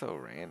it's just so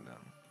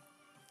random.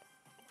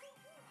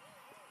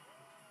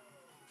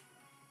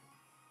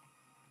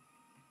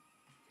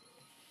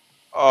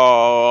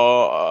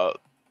 Oh,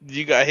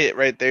 you got hit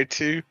right there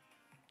too.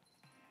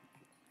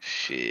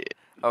 Shit.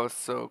 I was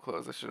so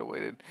close. I should have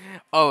waited.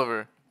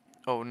 Oliver.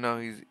 Oh no,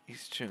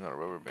 he's chewing on a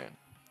rubber band.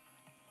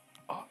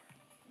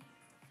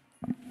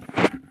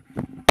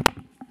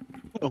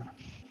 Oh.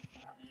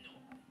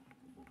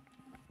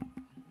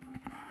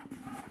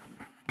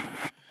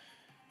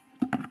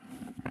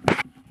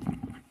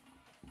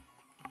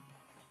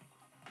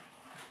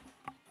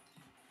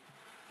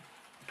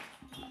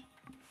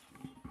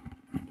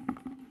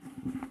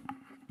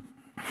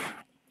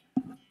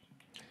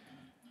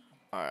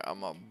 Alright,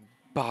 I'm a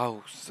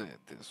boss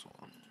at this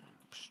one.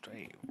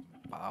 Straight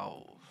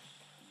boss.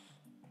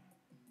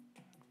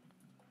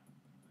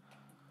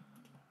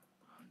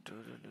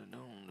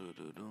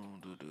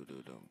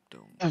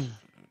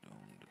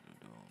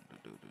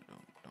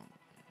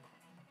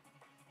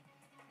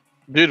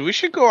 Dude, we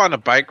should go on a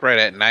bike ride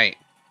at night.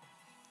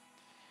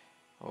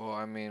 Well,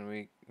 I mean,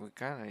 we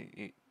kind of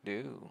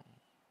do.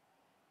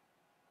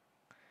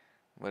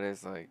 But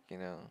it's like,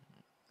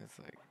 it's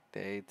like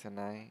day to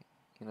night,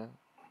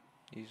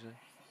 usually.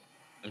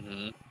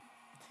 Mm-hmm.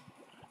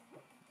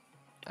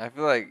 I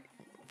feel like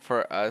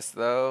for us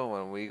though,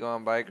 when we go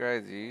on bike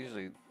rides, we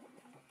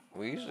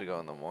usually go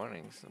in the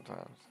morning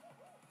sometimes.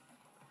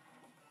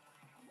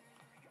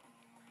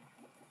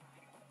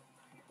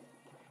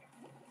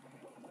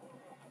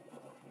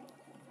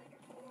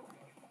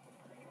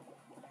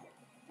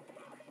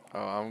 Oh,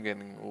 I'm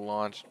getting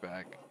launched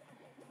back.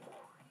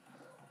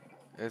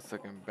 It's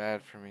looking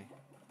bad for me.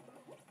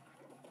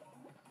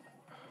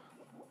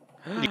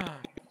 Damn,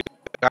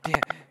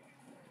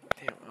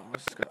 I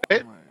almost got. Oh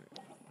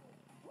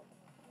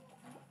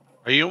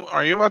my.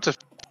 Are you about to?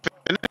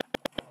 Am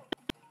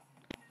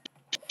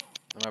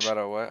I about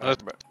to what?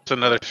 That's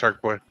another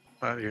shark boy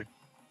out here.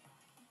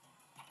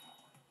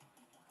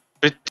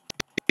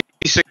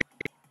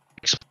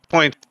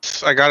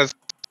 points. I got it.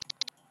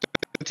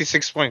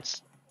 56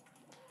 points.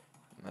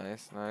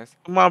 Nice, nice.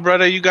 Come on,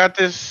 brother. You got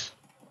this.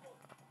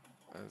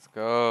 Let's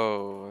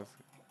go.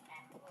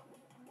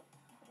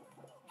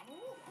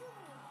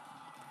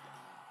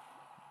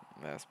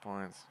 Last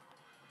points.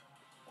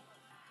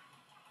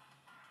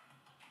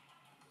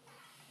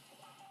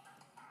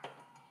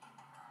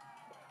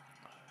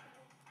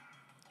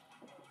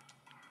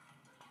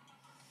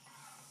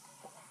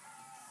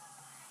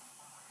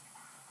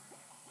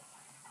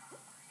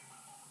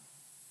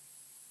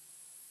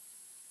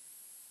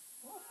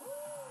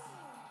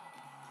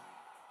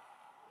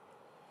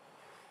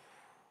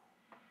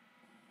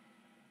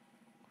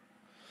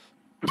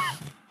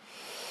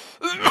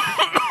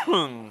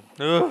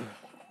 Ugh.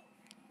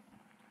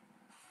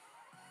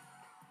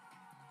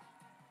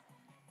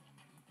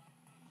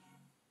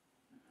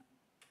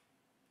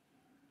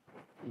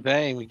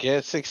 Dang, we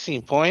get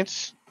 16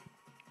 points.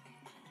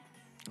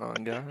 Oh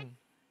my god.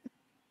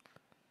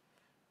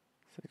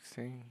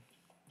 16.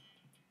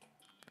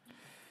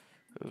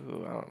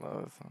 Ooh, I don't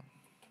know this one.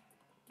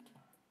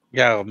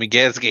 Yo,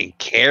 Miguel's getting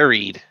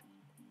carried.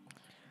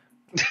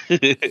 Damn,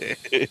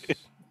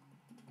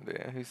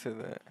 who said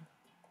that?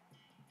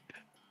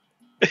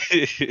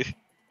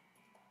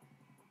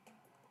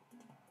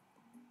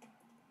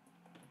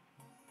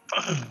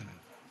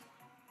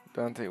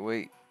 Dante,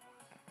 wait.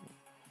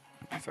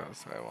 It's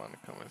outside. I want to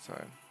come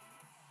inside.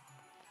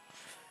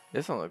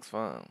 This one looks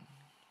fun.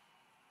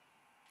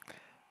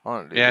 I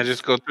want to do Yeah, this.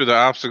 just go through the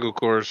obstacle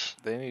course.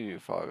 They need to do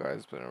Fall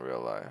Guys, but in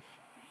real life.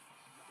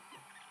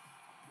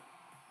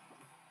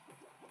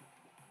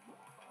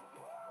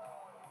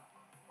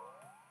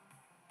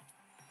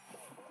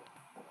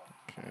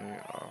 Okay,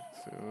 off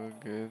to a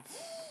good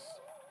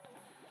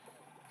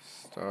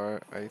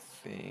start, I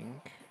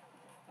think.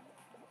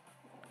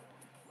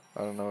 I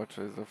don't know which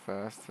is the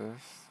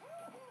fastest.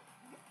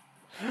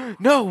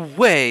 No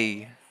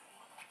way!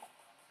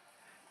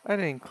 I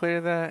didn't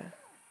clear that.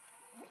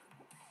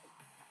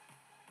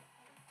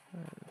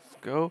 Let's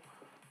go.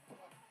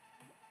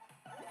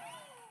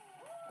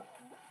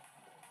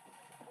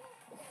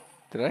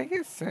 Did I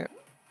get sent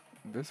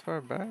this far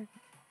back?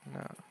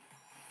 No.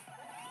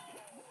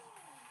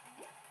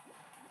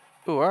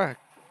 Ooh, I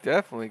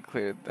definitely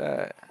cleared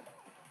that.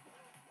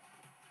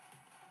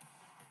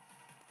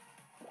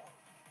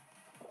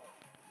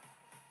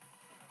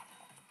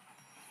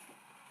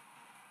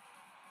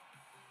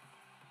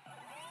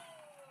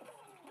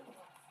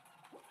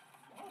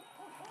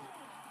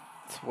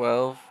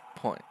 $12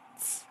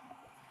 points.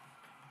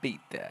 Beat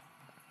that.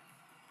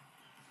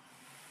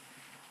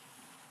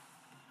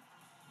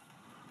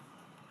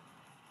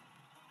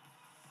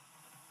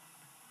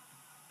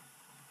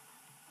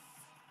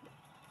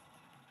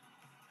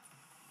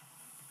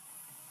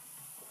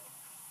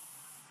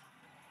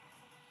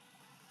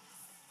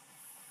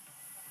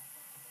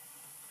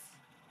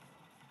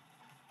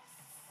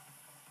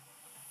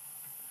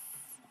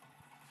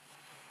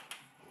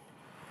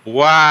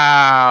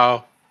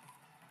 Wow.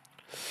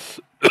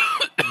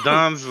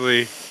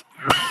 Donsley.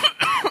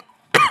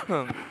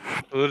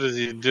 What is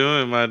he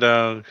doing, my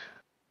dog?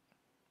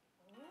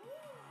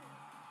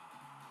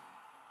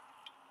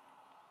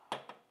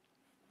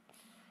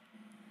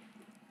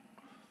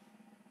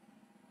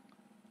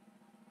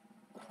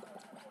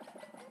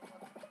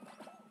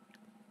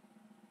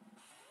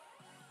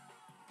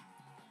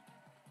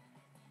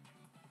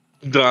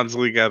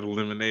 Donsley got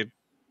eliminated.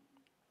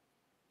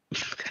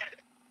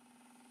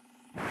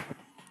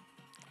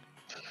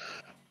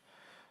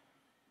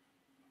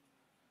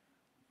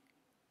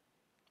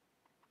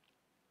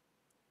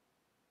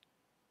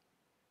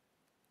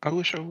 I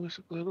wish I was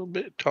a little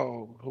bit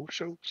tall. I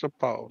wish I was a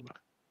Paul.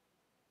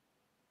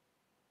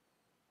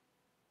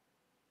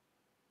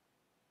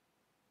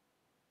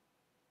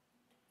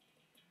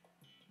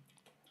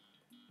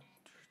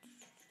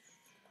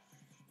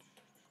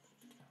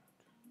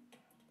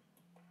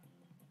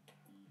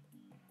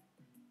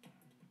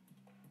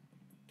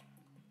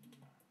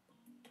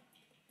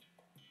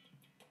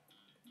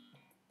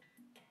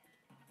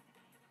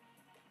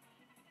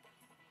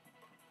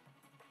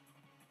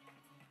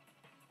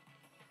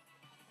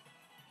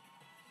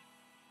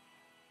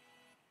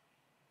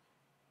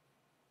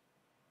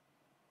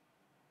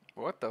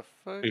 What the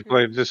fuck? You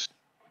play just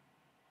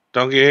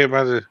don't get hit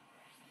by the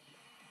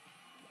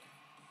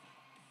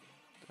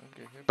Don't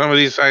get hit some by of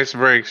these ice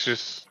breaks.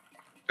 Just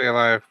stay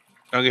alive.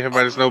 Don't get hit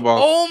by the snowballs.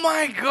 Oh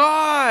my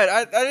god!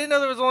 I didn't know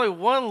there was only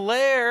one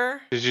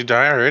layer. Did you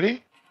die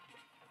already?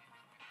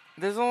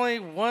 There's only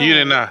one. You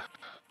did not.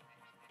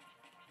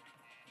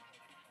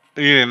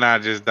 You did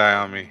not just die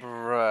on me.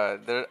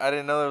 Bruh, I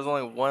didn't know there was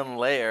only one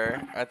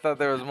layer. I thought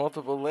there was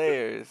multiple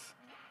layers.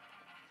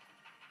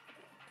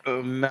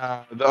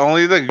 Nah,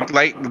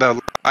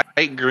 the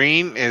light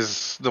green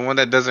is the one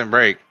that doesn't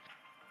break.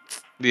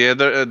 The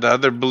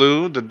other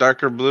blue, the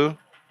darker blue,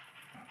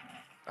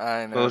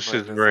 I never those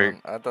played shits this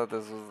break. one. I thought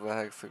this was the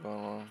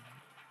hexagon one.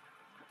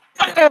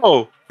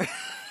 Oh!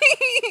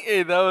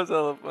 Hey, that was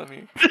hella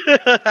funny.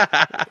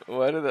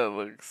 Why did that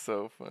look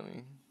so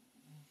funny?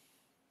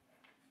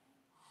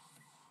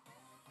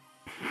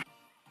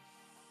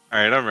 All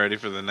right, I'm ready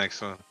for the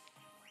next one.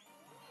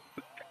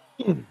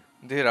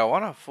 Dude, I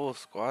want a full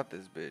squad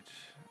this bitch.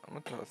 I'm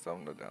gonna tell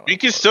someone to download You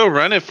can Fall still Guys.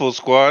 run it full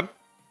squad.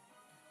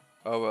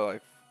 Oh, but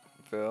like,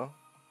 Phil?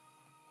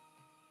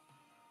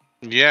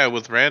 Yeah,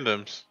 with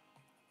randoms.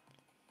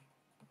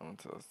 I'm gonna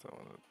tell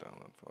someone to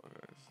download Fall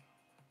Guys.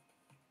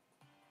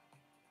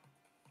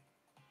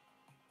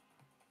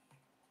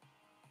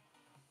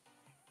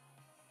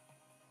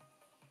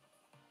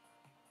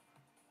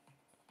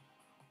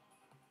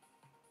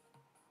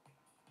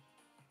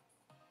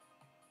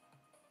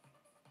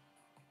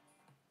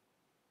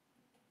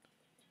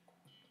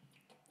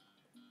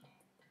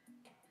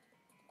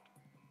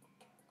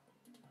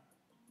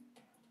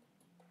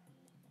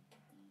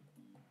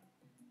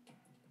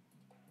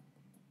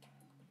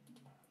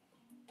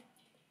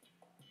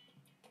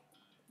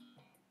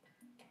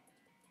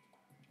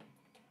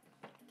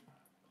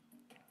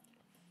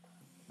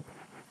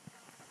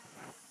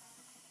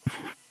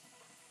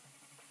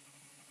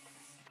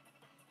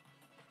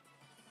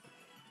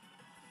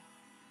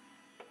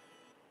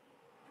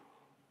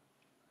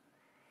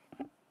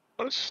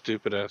 What a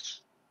stupid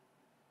ass.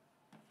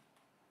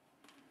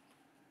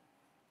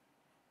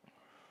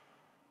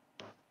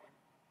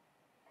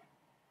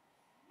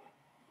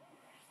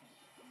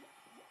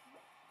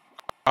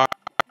 I'm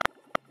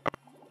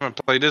gonna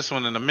play this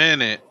one in a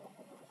minute.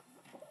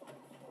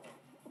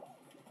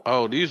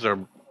 Oh, these are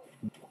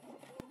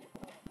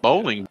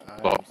bowling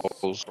I'm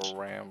balls.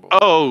 scrambled.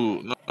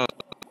 Oh, no,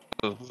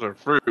 those are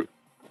fruit.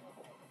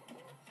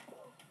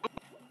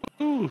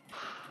 Ooh.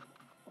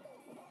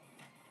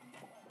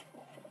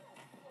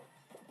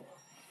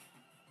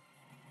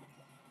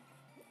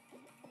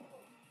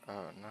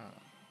 Oh, no.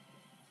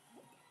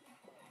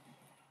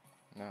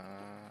 No, no, no.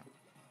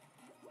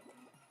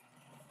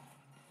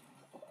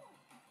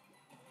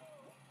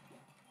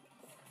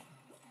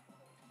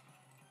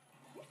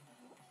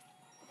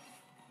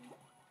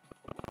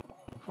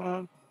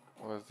 Fun.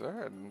 Was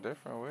there a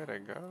different way to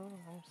go?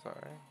 I'm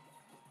sorry.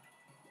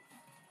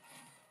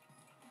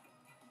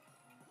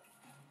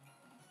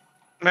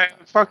 Man,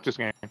 fuck this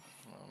game. Oh,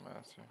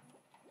 master.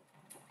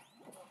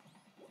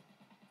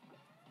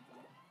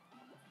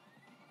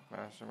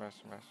 Master,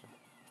 master, master.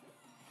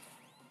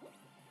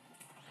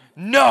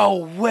 No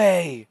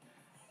way!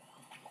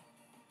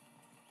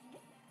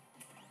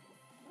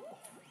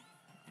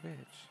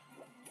 Bitch.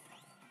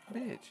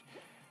 Bitch.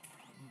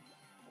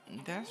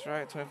 That's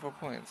right, 24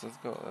 points. Let's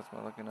go. That's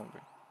my lucky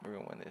number. We're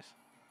gonna win this.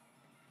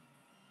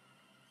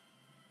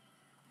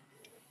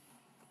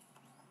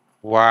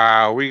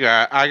 Wow, we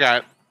got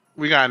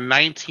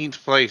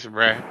 19th place,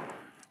 bruh.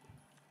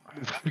 We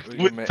With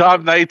gonna make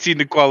top 19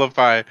 to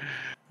qualify.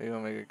 we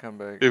gonna make a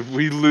comeback. If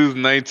we lose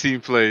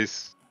 19th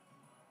place.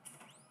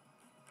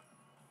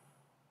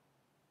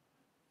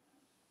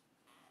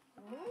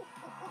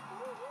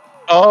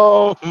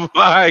 Oh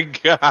my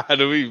god,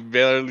 we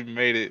barely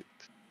made it.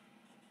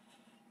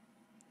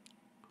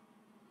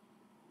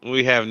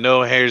 We have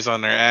no hairs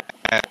on our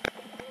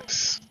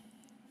ass.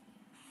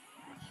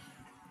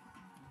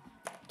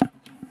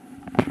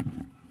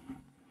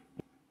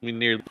 We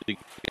nearly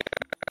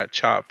got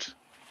chopped.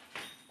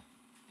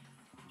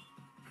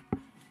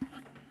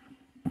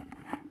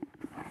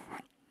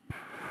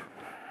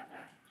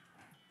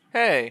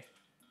 Hey,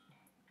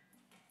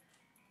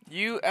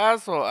 you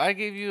asshole! I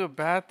gave you a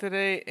bath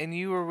today, and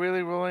you were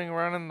really rolling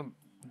around in the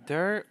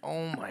dirt.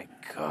 Oh my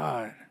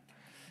god!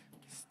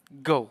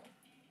 Go!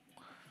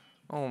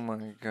 Oh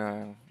my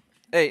god!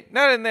 Hey,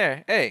 not in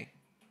there! Hey,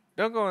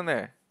 don't go in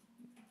there.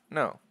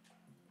 No,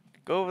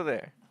 go over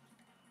there.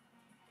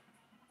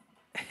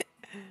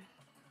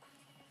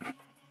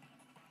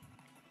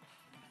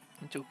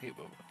 It's okay,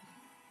 Bubba.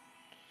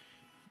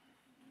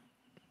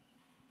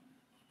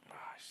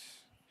 Gosh,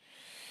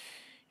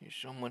 you're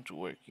so much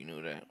work. You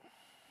know that.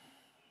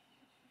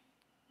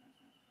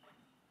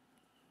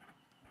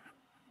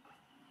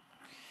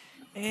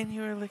 And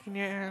you were licking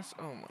your ass.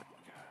 Oh my god.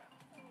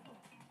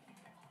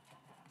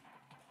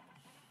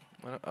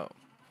 What? Oh.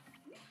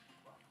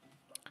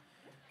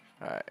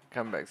 All right,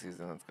 comeback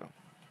season. Let's go.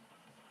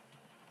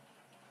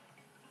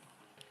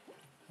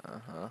 Uh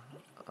huh.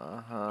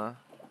 Uh huh.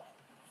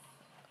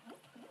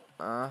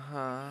 Uh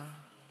huh.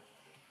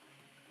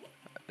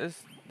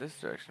 This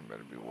direction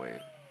better be way.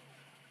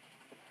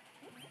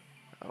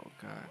 Oh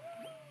god.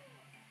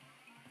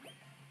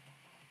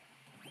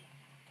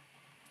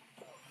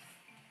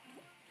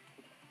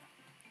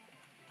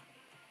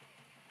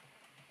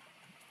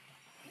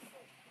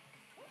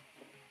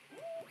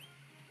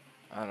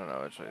 I don't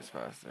know which way's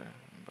faster,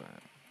 but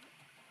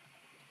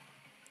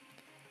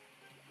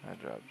I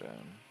dropped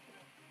down.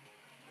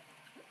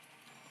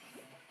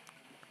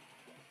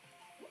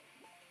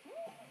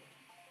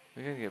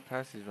 We gotta get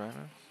past these rhinos.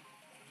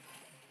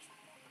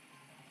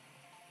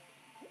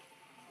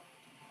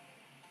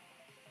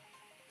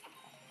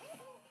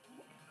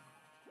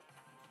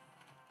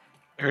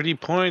 30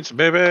 points,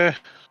 baby.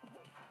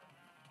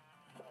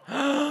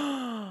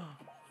 Oh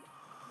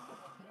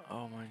my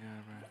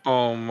god, bro.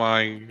 Oh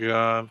my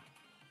god.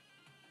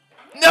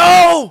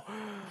 No!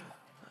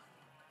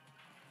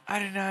 I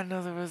did not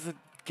know there was a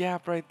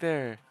gap right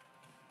there.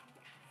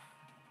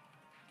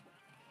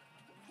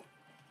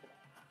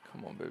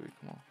 Come on, baby.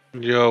 Come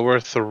on. Yo, we're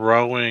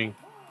throwing.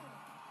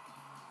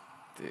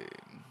 Dude.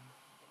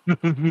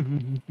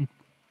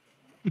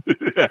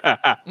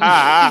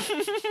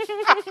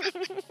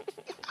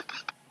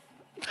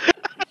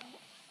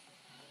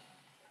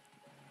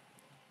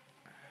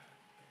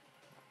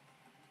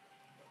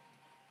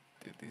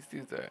 Dude, these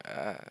dudes are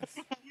ass.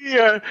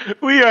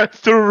 We are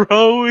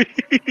throwing.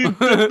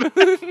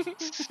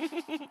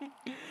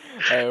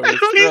 Hey, We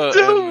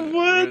still won.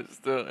 we're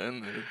still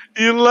in this.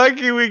 You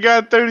lucky we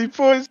got 30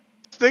 points,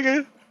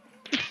 nigga.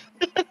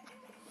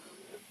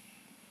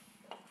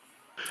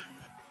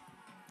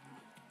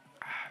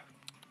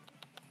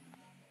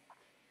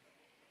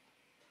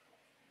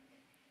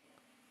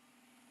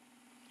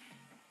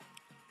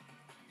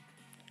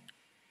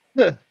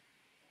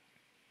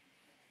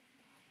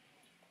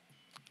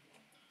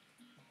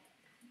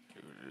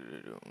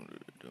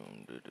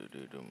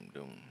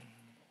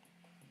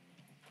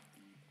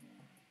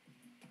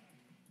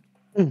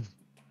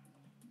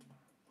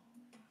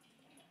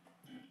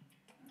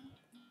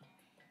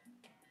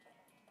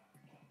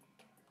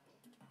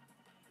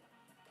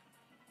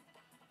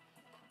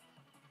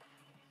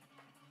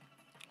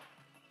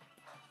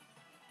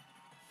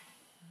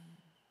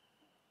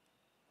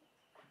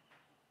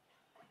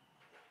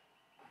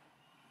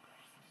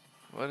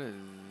 What is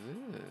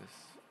this?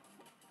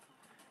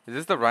 Is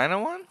this the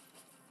Rhino one?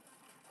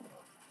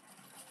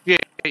 Yeah,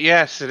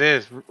 yes, it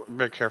is.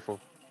 Be careful.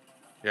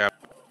 Yeah,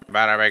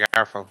 better be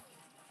careful.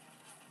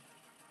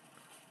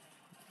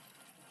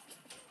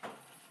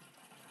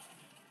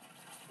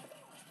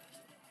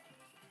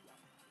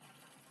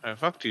 Man,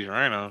 fuck these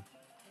rhinos.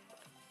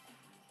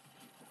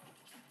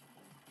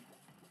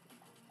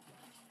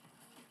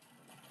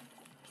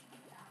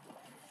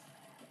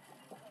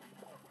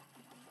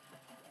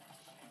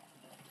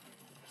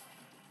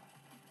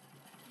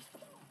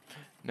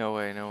 No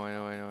way, no way,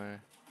 no way, no way.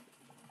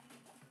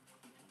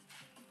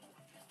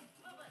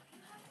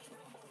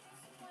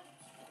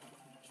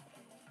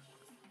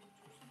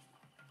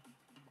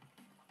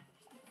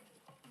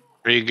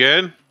 Are you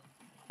good?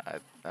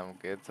 I'm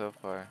good so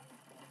far.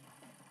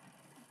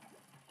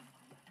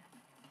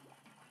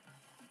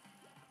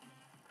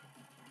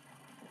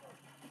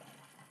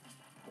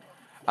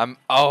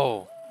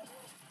 Oh!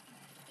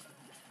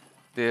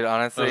 Dude,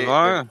 honestly, As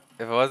long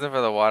if it wasn't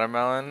for the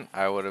watermelon,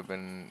 I would have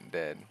been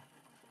dead.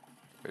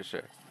 For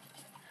sure.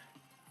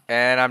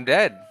 And I'm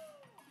dead.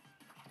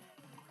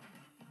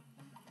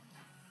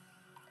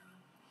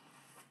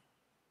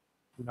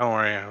 Don't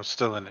worry, I'm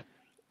still in it.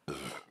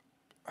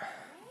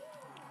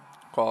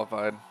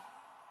 Qualified.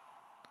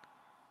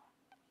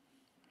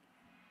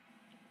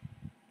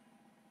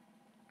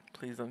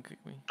 Please don't kick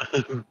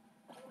me.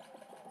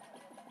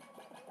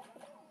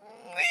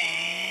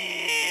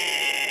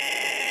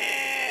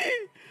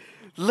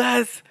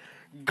 Let's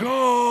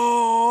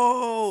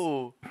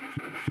go!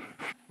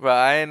 But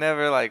I ain't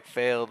never like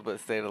failed but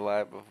stayed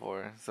alive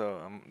before, so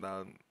I'm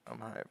hyped. I'm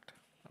hyped.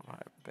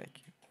 Thank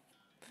you,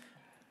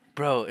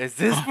 bro. Is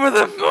this for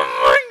the?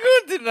 Oh my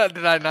god!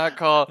 Did I not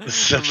call?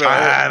 It's the Bro,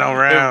 final if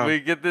round. we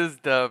get this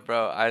dub,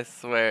 bro, I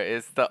swear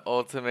it's the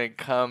ultimate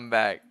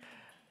comeback.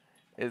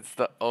 It's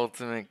the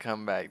ultimate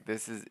comeback.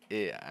 This is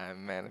it.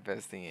 I'm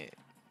manifesting it.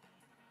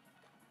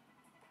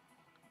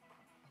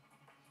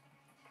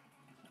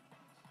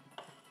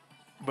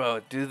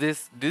 Bro, do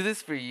this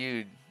for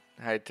you,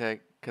 High Tech,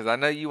 because I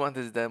know you want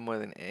this done more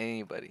than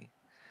anybody.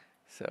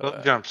 So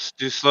Slow jumps.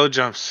 Do slow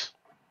jumps.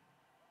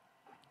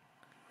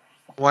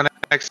 One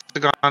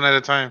hexagon at a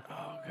time.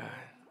 oh god.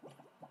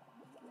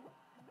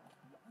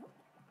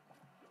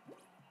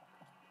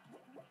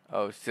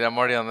 Oh shit, I'm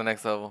already on the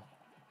next level.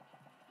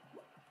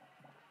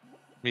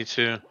 Me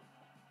too.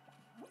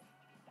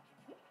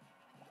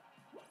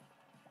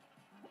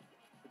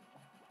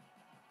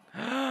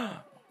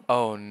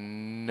 Oh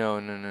no,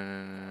 no, no, no,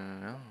 no, no,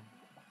 no.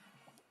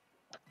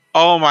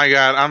 Oh my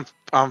god,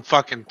 I'm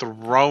fucking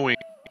throwing.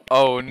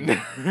 Oh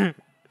no.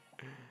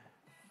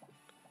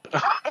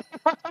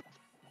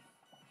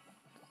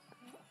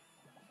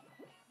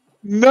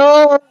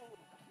 No.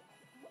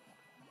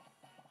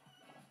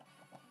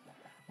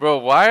 Bro,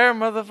 why are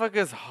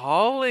motherfuckers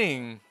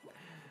hauling?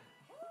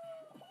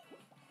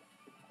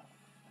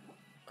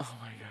 Oh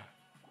my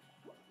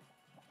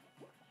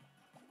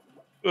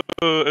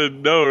god.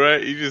 No,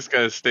 right? You just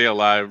gotta stay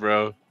alive,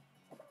 bro.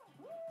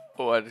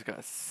 Oh, I just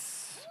got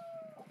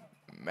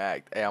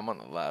smacked. Hey, I'm on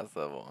the last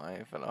level. I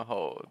ain't finna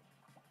hold.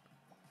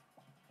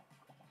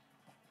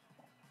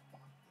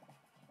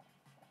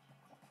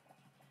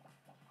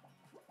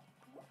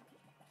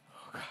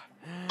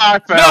 I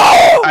fell.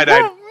 No! I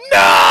died.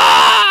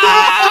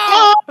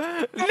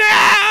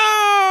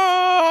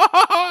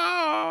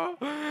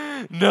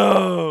 No!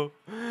 No!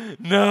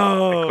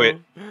 No! I quit.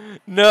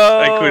 No!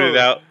 I quit it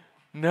out.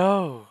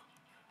 No!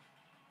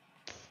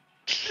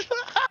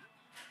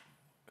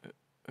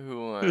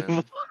 Who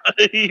won?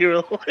 You were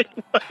like,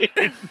 why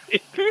are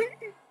niggas?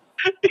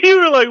 You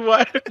were like,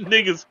 why are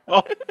niggas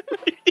falling?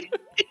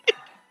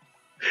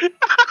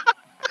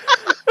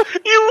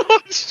 You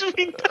watched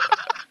me die.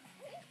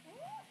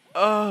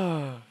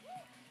 Oh.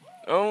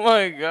 Oh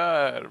my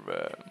god,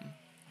 man.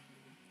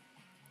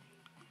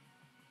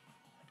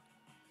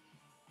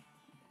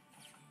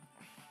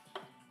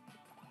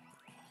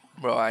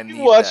 Bro, I You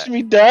need watched that.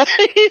 me die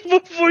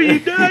before you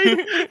died.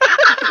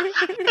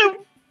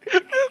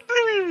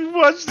 You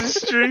watch the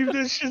stream.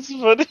 That shit's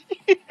funny.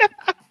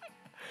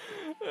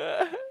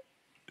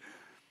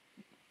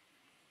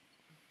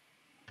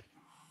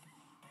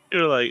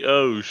 You're like,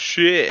 oh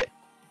shit.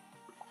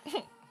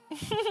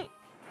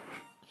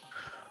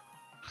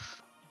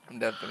 I'm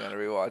definitely gonna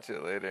rewatch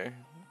it later.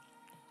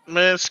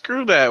 Man,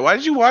 screw that. Why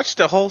did you watch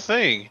the whole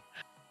thing?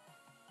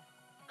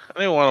 I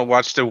didn't want to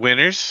watch the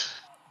winners.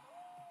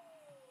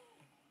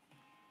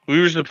 We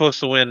were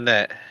supposed to win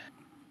that.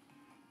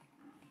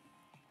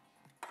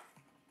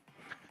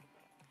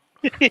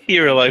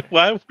 You were like,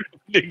 why were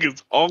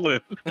niggas all in?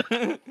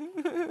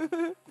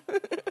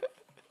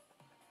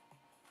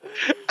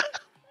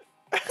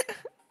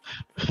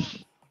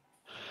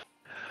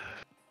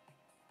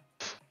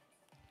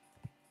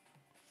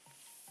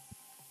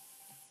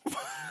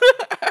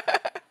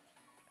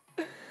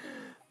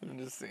 I'm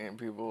just seeing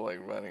people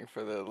like running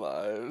for their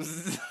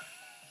lives.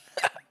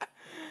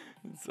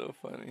 It's so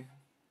funny.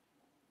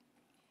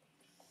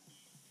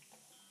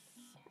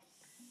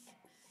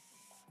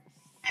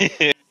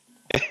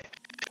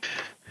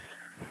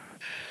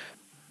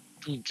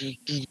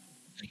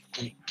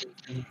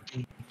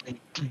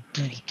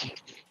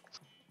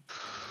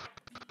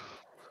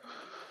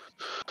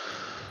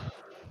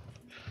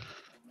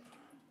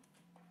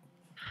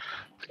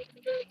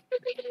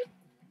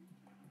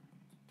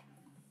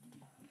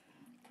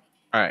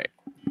 Alright,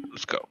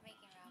 let's go. Making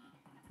room.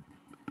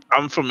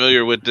 I'm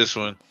familiar with this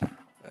one.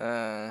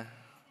 I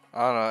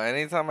don't know.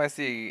 Anytime I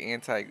see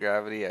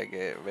anti-gravity, I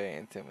get very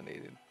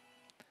intimidated.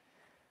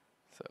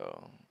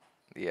 So,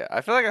 yeah.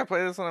 I feel like I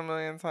played this one a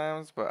million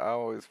times, but I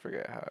always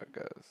forget how it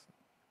goes.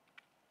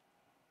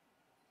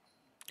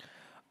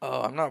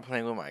 Oh, I'm not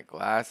playing with my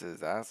glasses.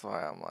 That's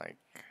why I'm like...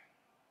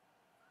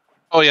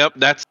 Oh, yep,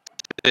 that's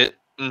it.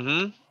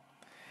 Mm-hmm.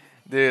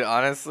 Dude,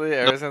 honestly,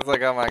 ever since I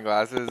got my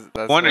glasses,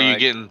 When are you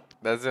getting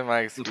that's been my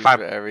excuse 5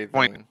 for everything.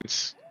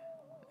 points?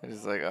 It's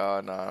just like,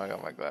 oh no, I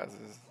got my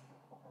glasses.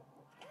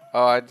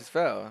 Oh, I just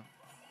fell.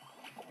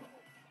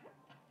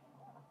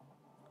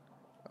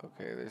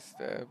 Okay, there's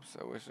steps.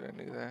 I wish I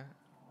knew that.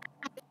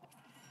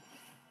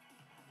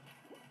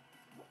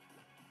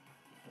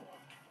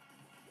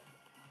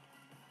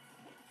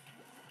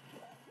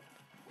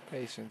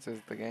 Patience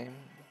is the game.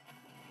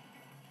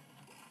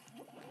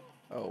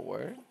 Oh,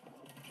 word?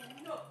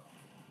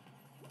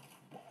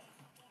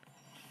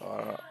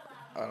 Oh,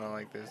 I don't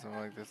like this. I don't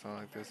like this. I don't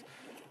like this.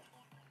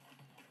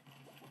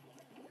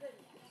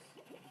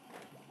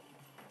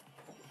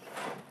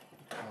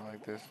 I don't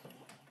like this.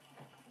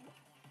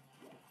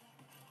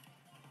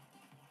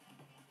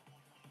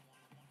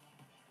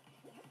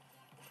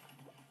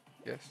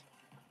 Yes.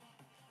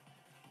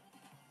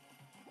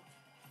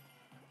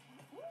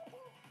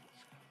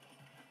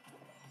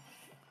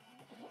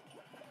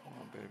 Come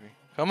on, baby.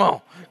 Come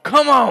on.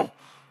 Come on.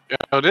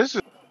 Yo, this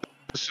is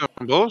some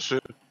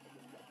bullshit.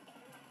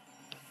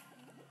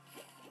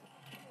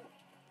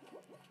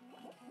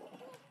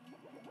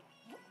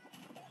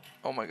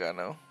 Oh my god,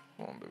 no.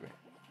 Come on, baby.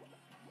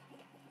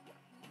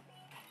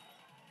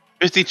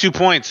 52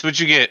 points. What'd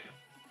you get?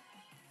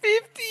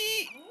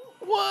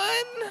 51.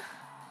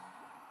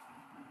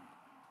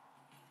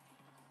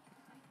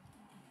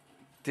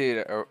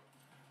 Dude,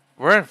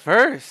 we're in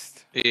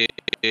first. Yeah.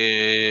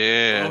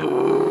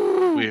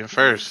 We in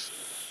first.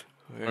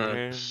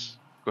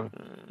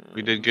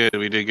 We did good.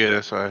 We did good.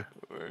 That's why.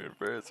 We're in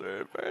first.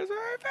 We're in first.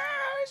 We're in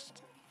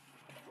first.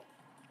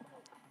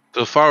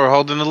 So far, we're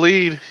holding the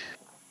lead.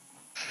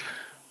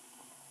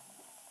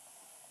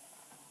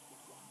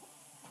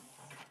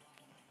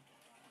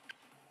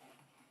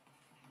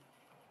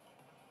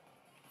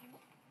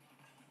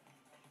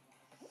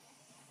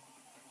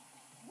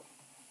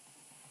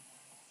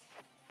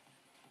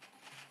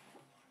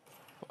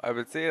 I've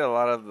been seeing a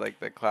lot of like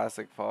the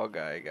classic Fall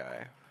Guy.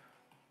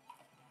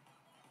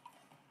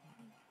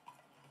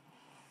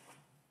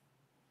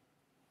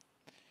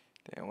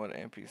 Damn, what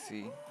an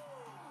NPC.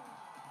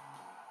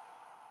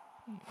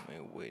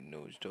 My wet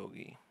nose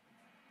doggy.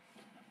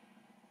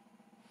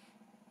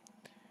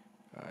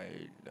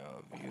 I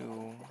love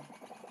you.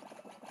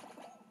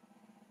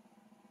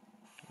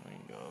 I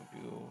love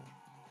you.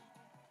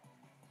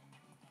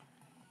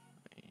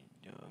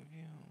 I love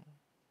you.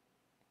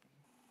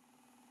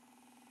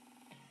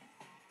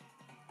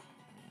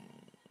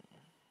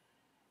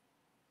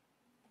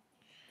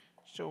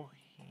 So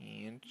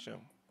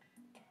handsome.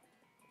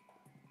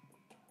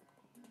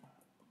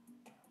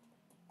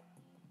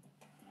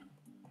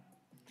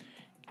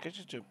 You're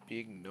such a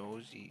big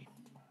nosy.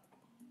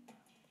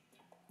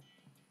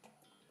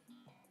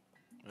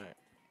 Alright,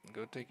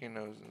 go take your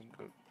nose and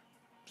go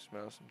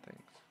smell some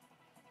things.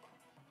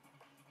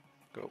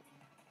 Go.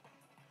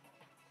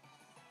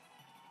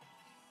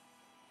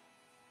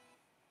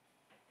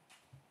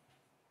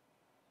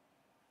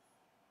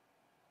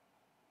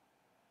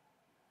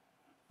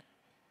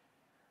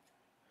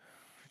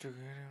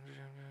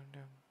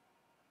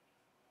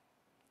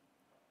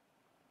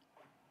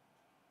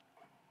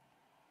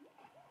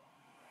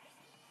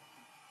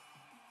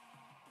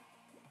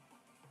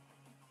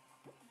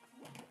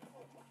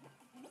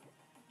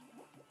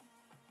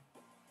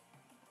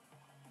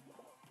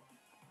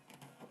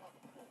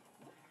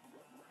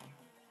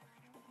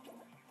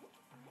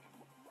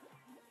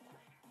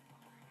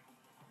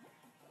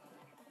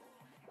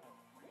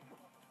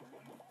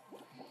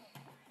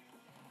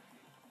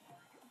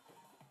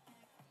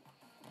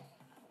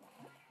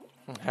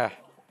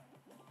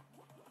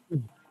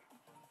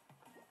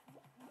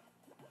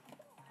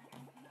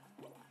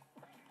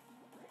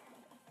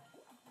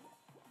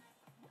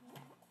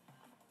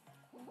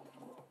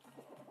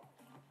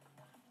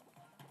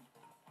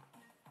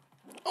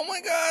 Oh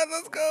my god,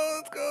 let's go,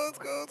 let's go, let's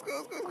go, let's go,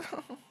 let's go, let's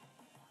go.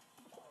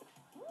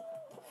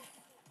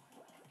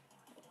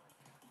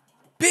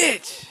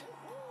 Bitch!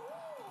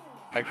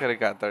 I could have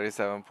got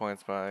 37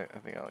 points, but I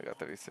think I only got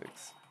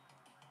 36.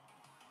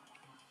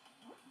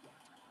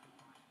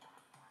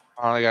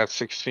 I only got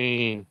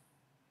 16.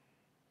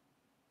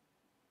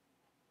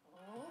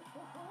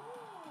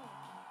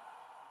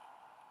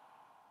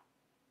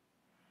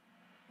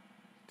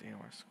 Damn,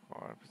 our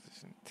squad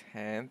position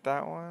 10th,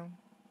 that one?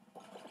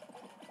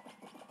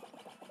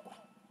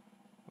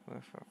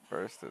 Went from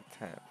 1st to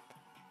 10th.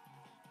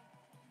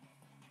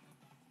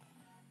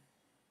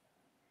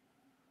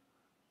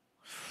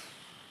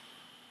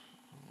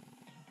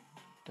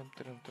 Dum,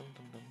 dum, dum,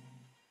 dum, dum.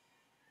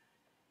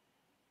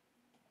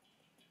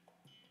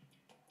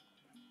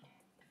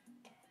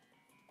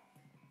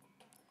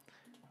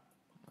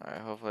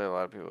 Alright, hopefully a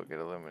lot of people get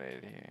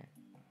eliminated here.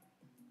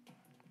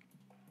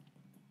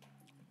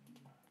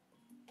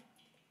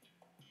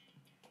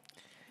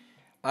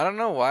 I don't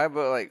know why,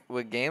 but like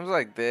with games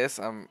like this,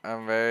 I'm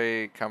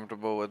very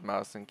comfortable with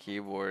mouse and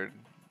keyboard.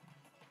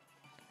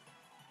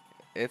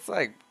 It's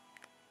like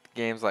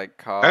games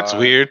like That's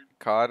weird.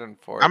 COD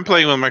and Fortnite. I'm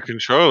playing with my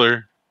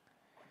controller.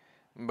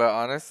 But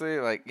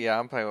honestly, like yeah,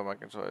 I'm playing with my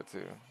controller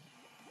too.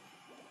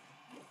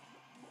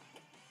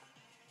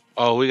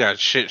 Oh, we got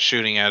shit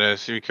shooting at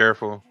us. Be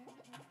careful.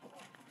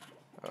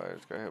 Oh, I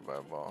just got hit by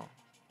a ball.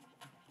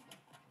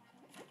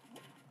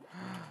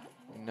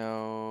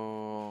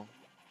 No.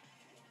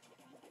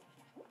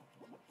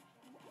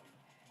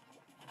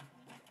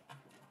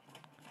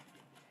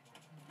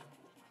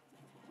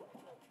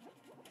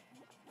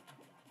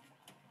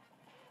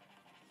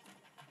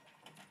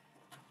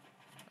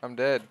 I'm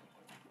dead.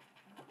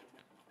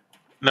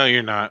 No,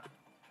 you're not.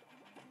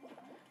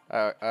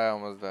 I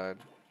almost died.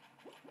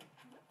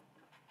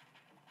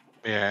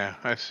 Yeah,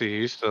 I see.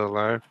 You still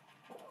alive.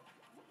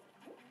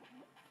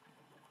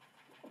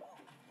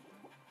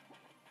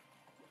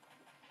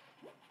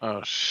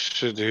 Oh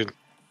shit, dude.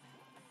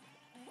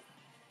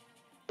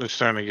 It's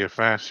starting to get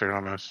faster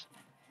on us.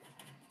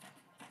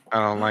 I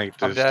don't like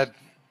this. I'm dead.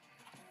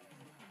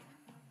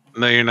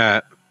 No, you're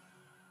not.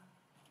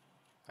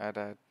 I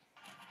died.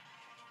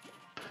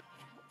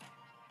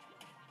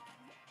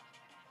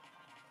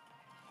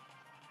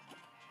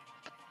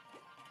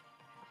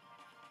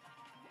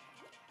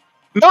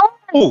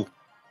 No!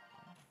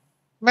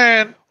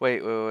 Man.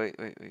 Wait.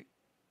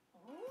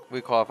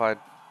 We qualified.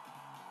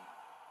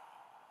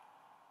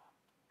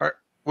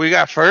 We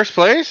got first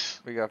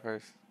place? We got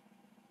first.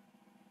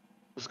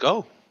 Let's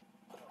go.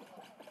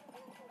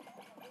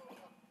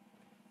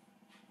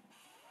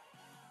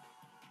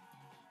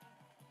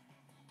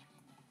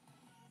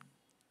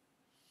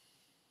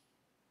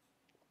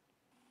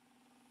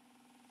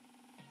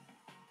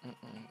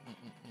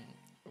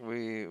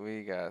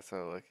 We got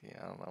so lucky.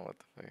 I don't know what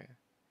the fuck.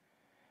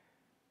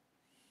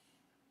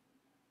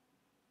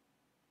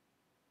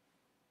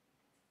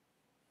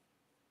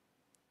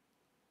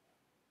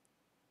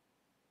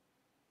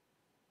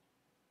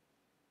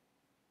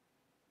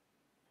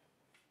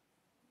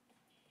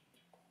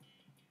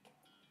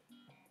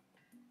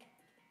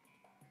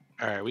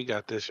 Alright, we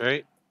got this,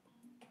 right?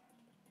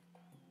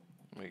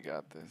 We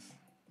got this.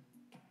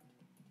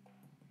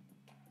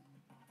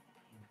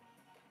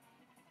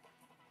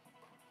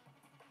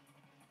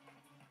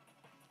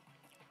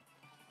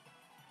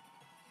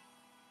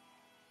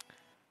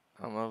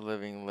 I'm a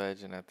living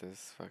legend at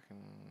this fucking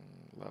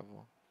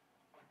level.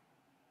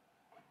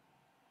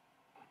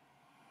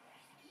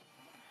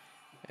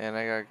 And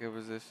I got good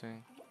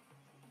positioning.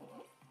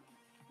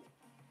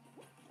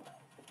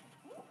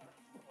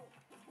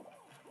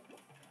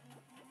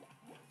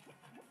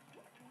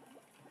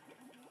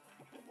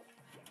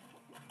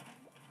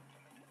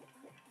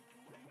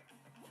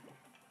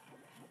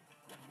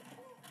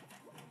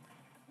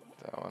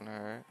 That one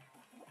hurt.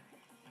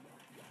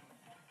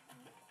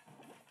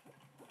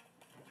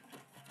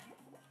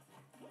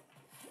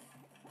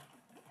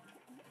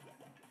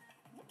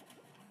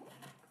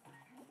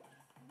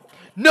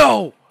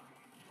 No!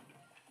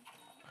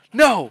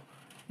 No!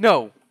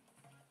 No!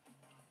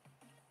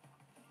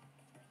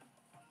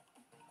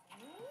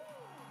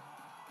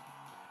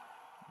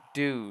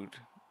 Dude.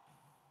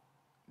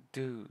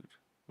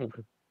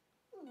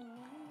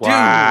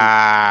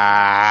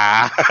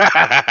 Wow.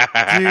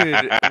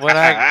 Dude, when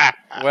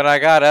I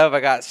got up, I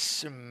got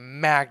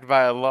smacked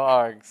by a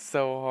log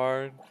so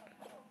hard.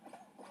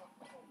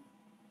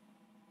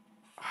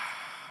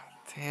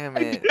 Damn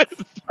it.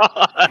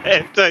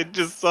 I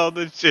just saw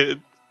the shit.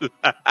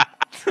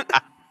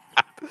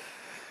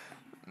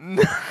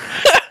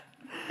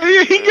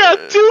 He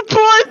got 2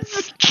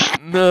 points.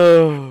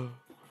 No.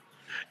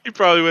 He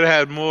probably would have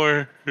had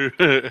more. Damn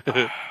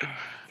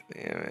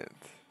it.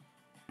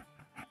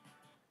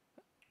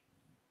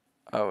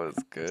 I was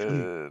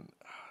good.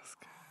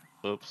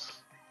 Oops.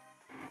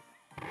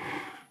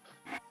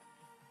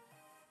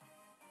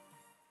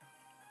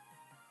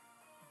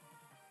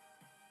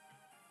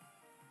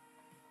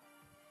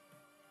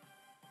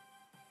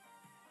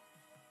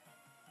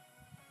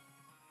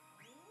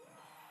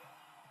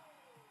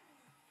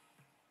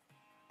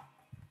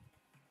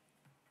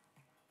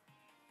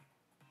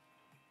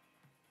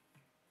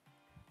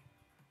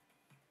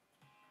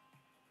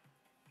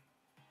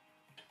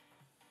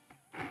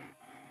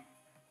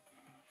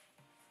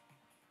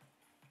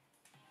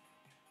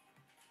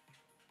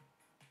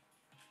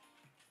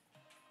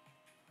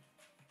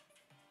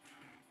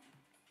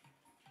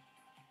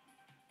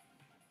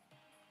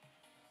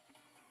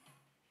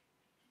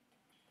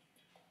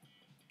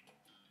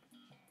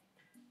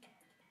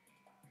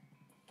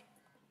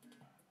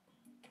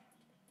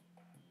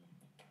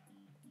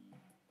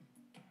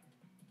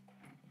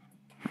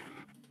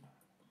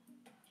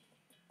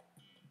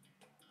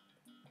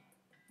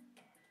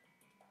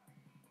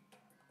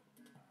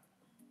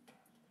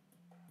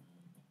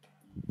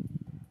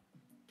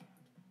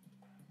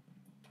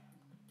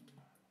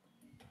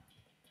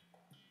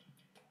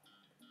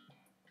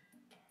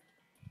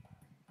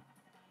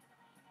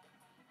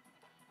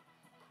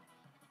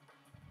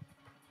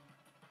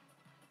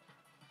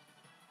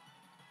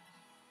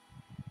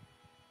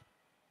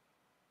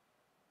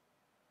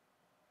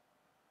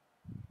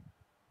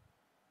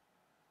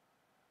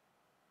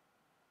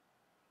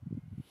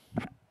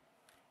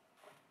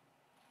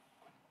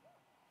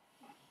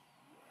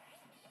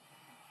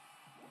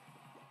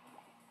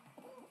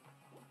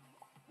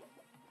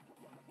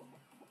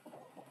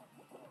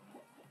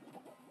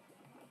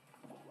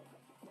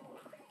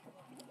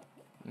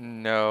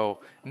 No.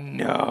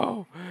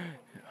 No. Oh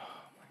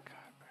my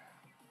god, man.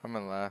 I'm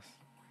in last.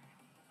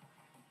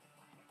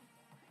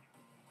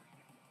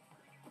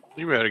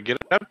 You better get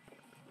up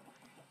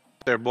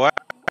there, boy.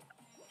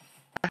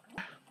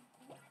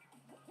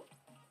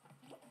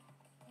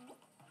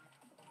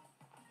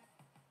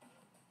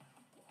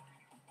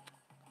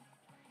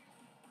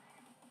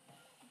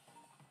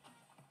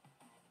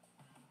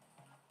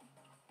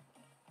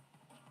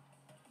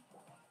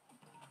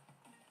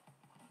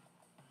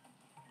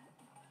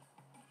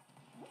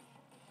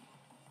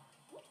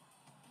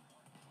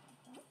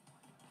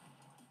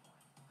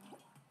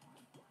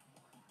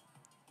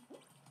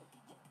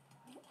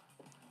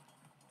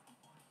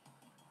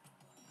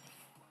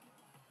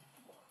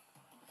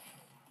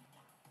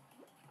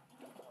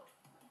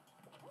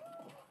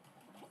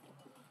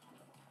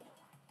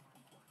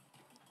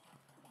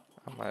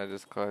 I might have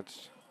just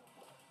clutched.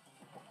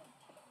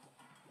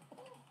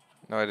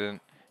 No, I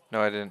didn't.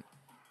 No, I didn't.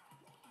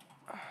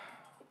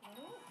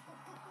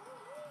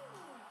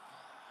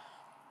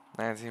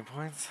 $19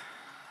 points.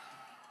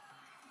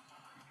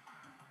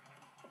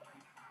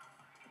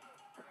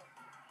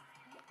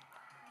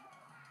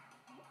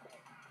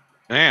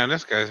 Man,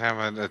 this guy's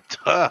having a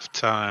tough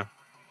time.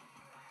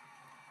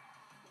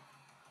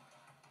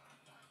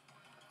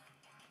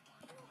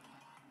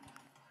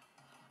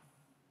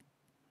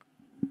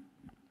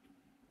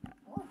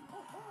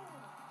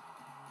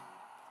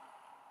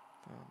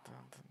 Dun, dun,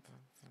 dun, dun,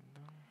 dun,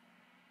 dun.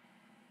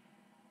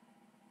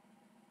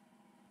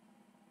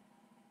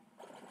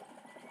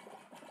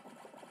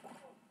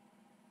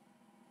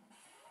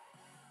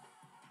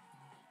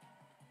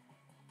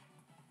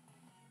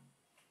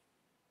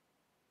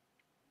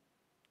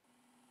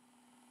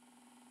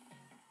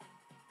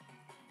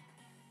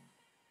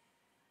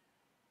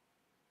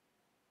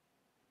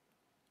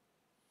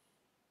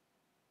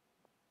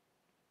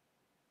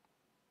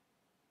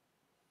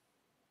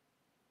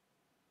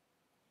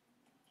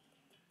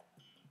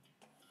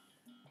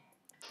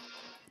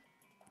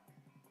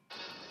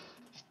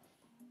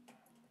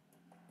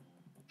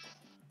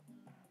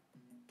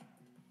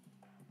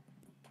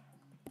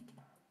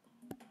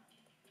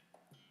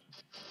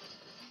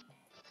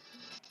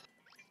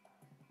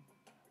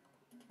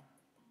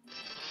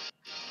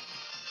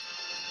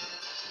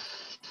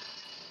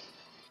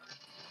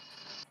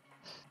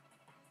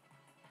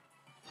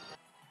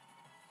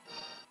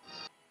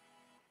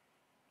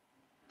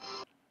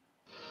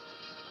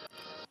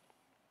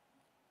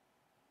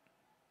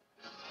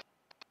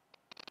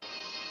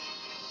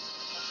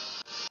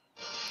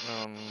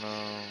 Oh no.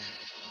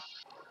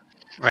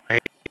 I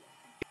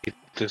hate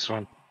this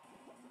one.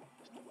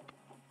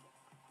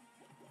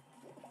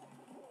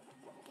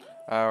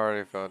 I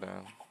already fell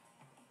down.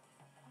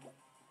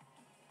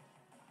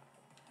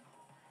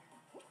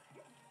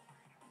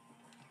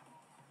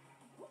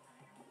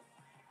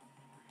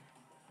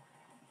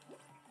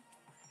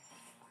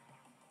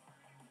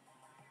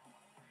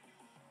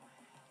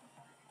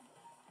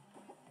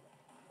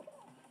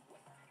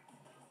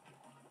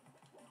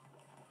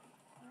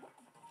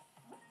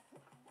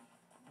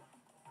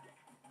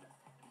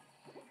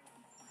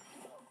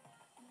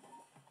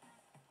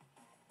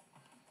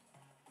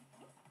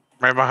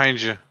 Right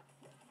behind you.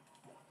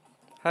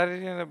 How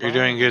did you end up You're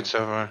doing behind good me? so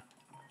far.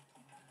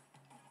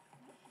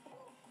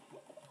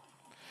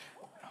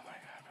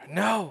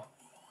 No!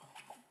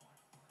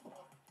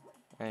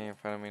 Are you in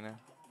front of me now?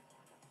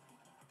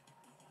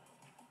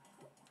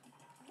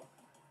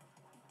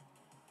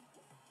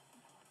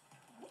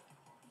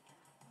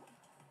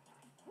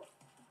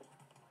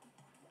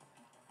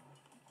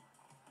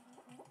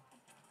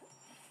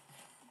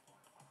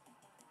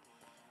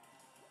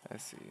 I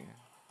see you.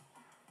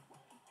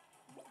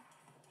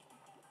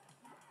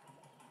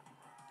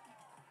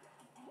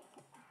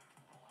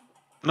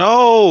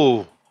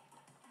 No!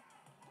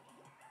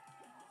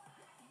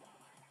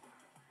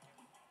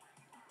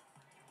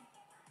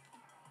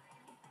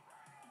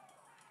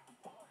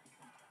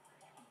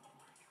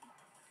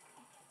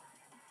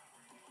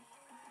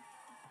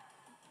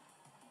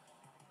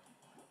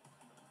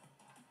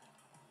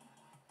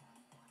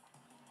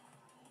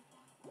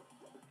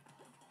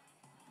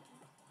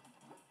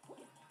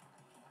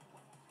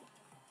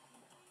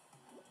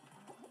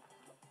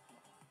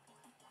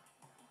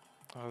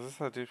 Oh, is this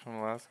that dude from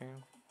the last game?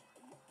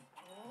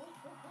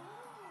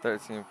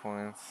 13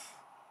 points.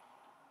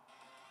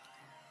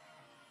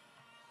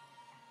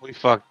 We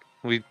fucked.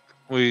 We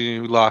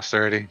lost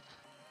already.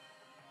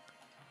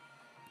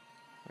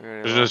 We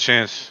already There's no lost.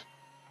 chance.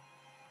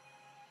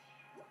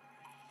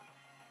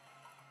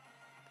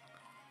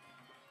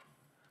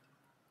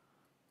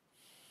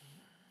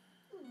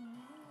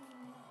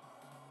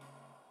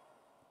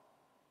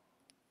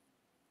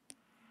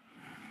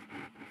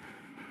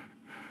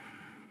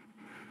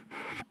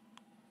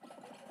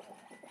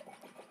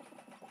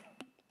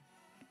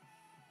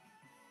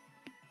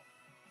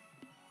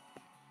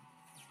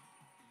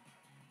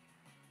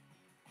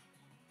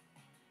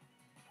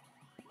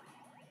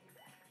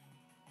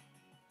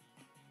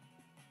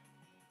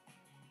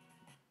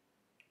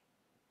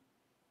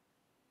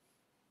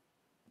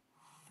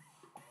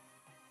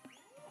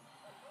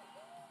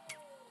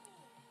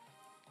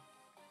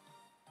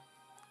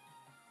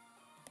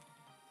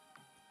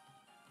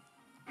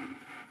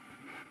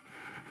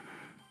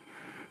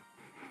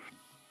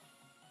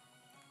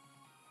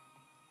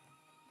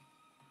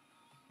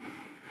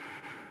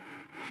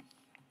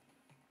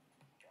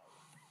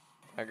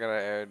 I got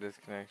an error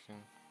disconnection.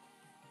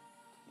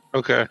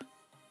 Okay.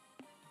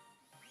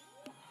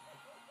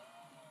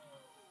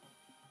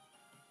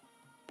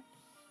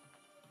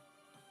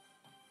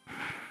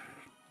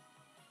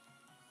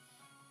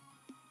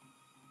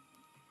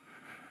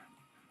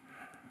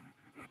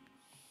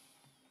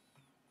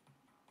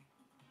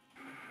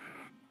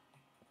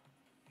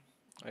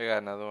 I got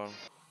another one.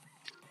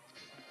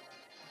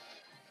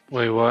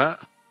 Wait, what?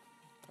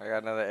 I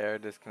got another error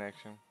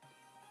disconnection.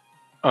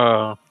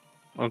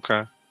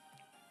 Okay.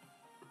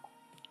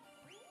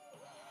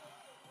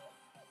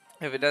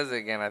 If it does it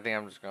again, I think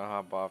I'm just gonna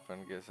hop off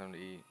and get something to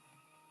eat.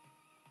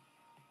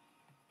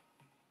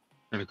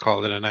 Gonna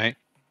call it a night.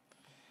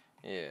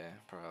 Yeah,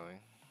 probably.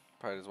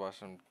 Probably just watch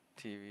some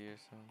TV or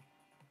something.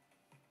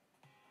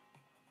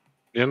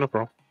 Yeah, no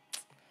problem.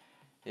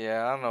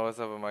 Yeah, I don't know what's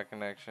up with my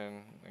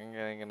connection. I'm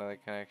getting another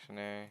connection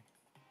there.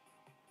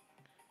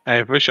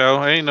 Hey, for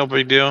sure. Ain't no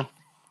big deal.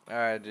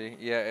 Alright, G.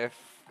 Yeah,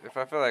 if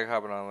I feel like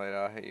hopping on later,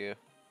 I'll hit you.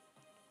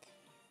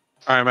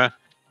 All right, man.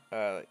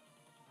 Alright.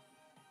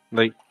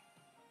 Like.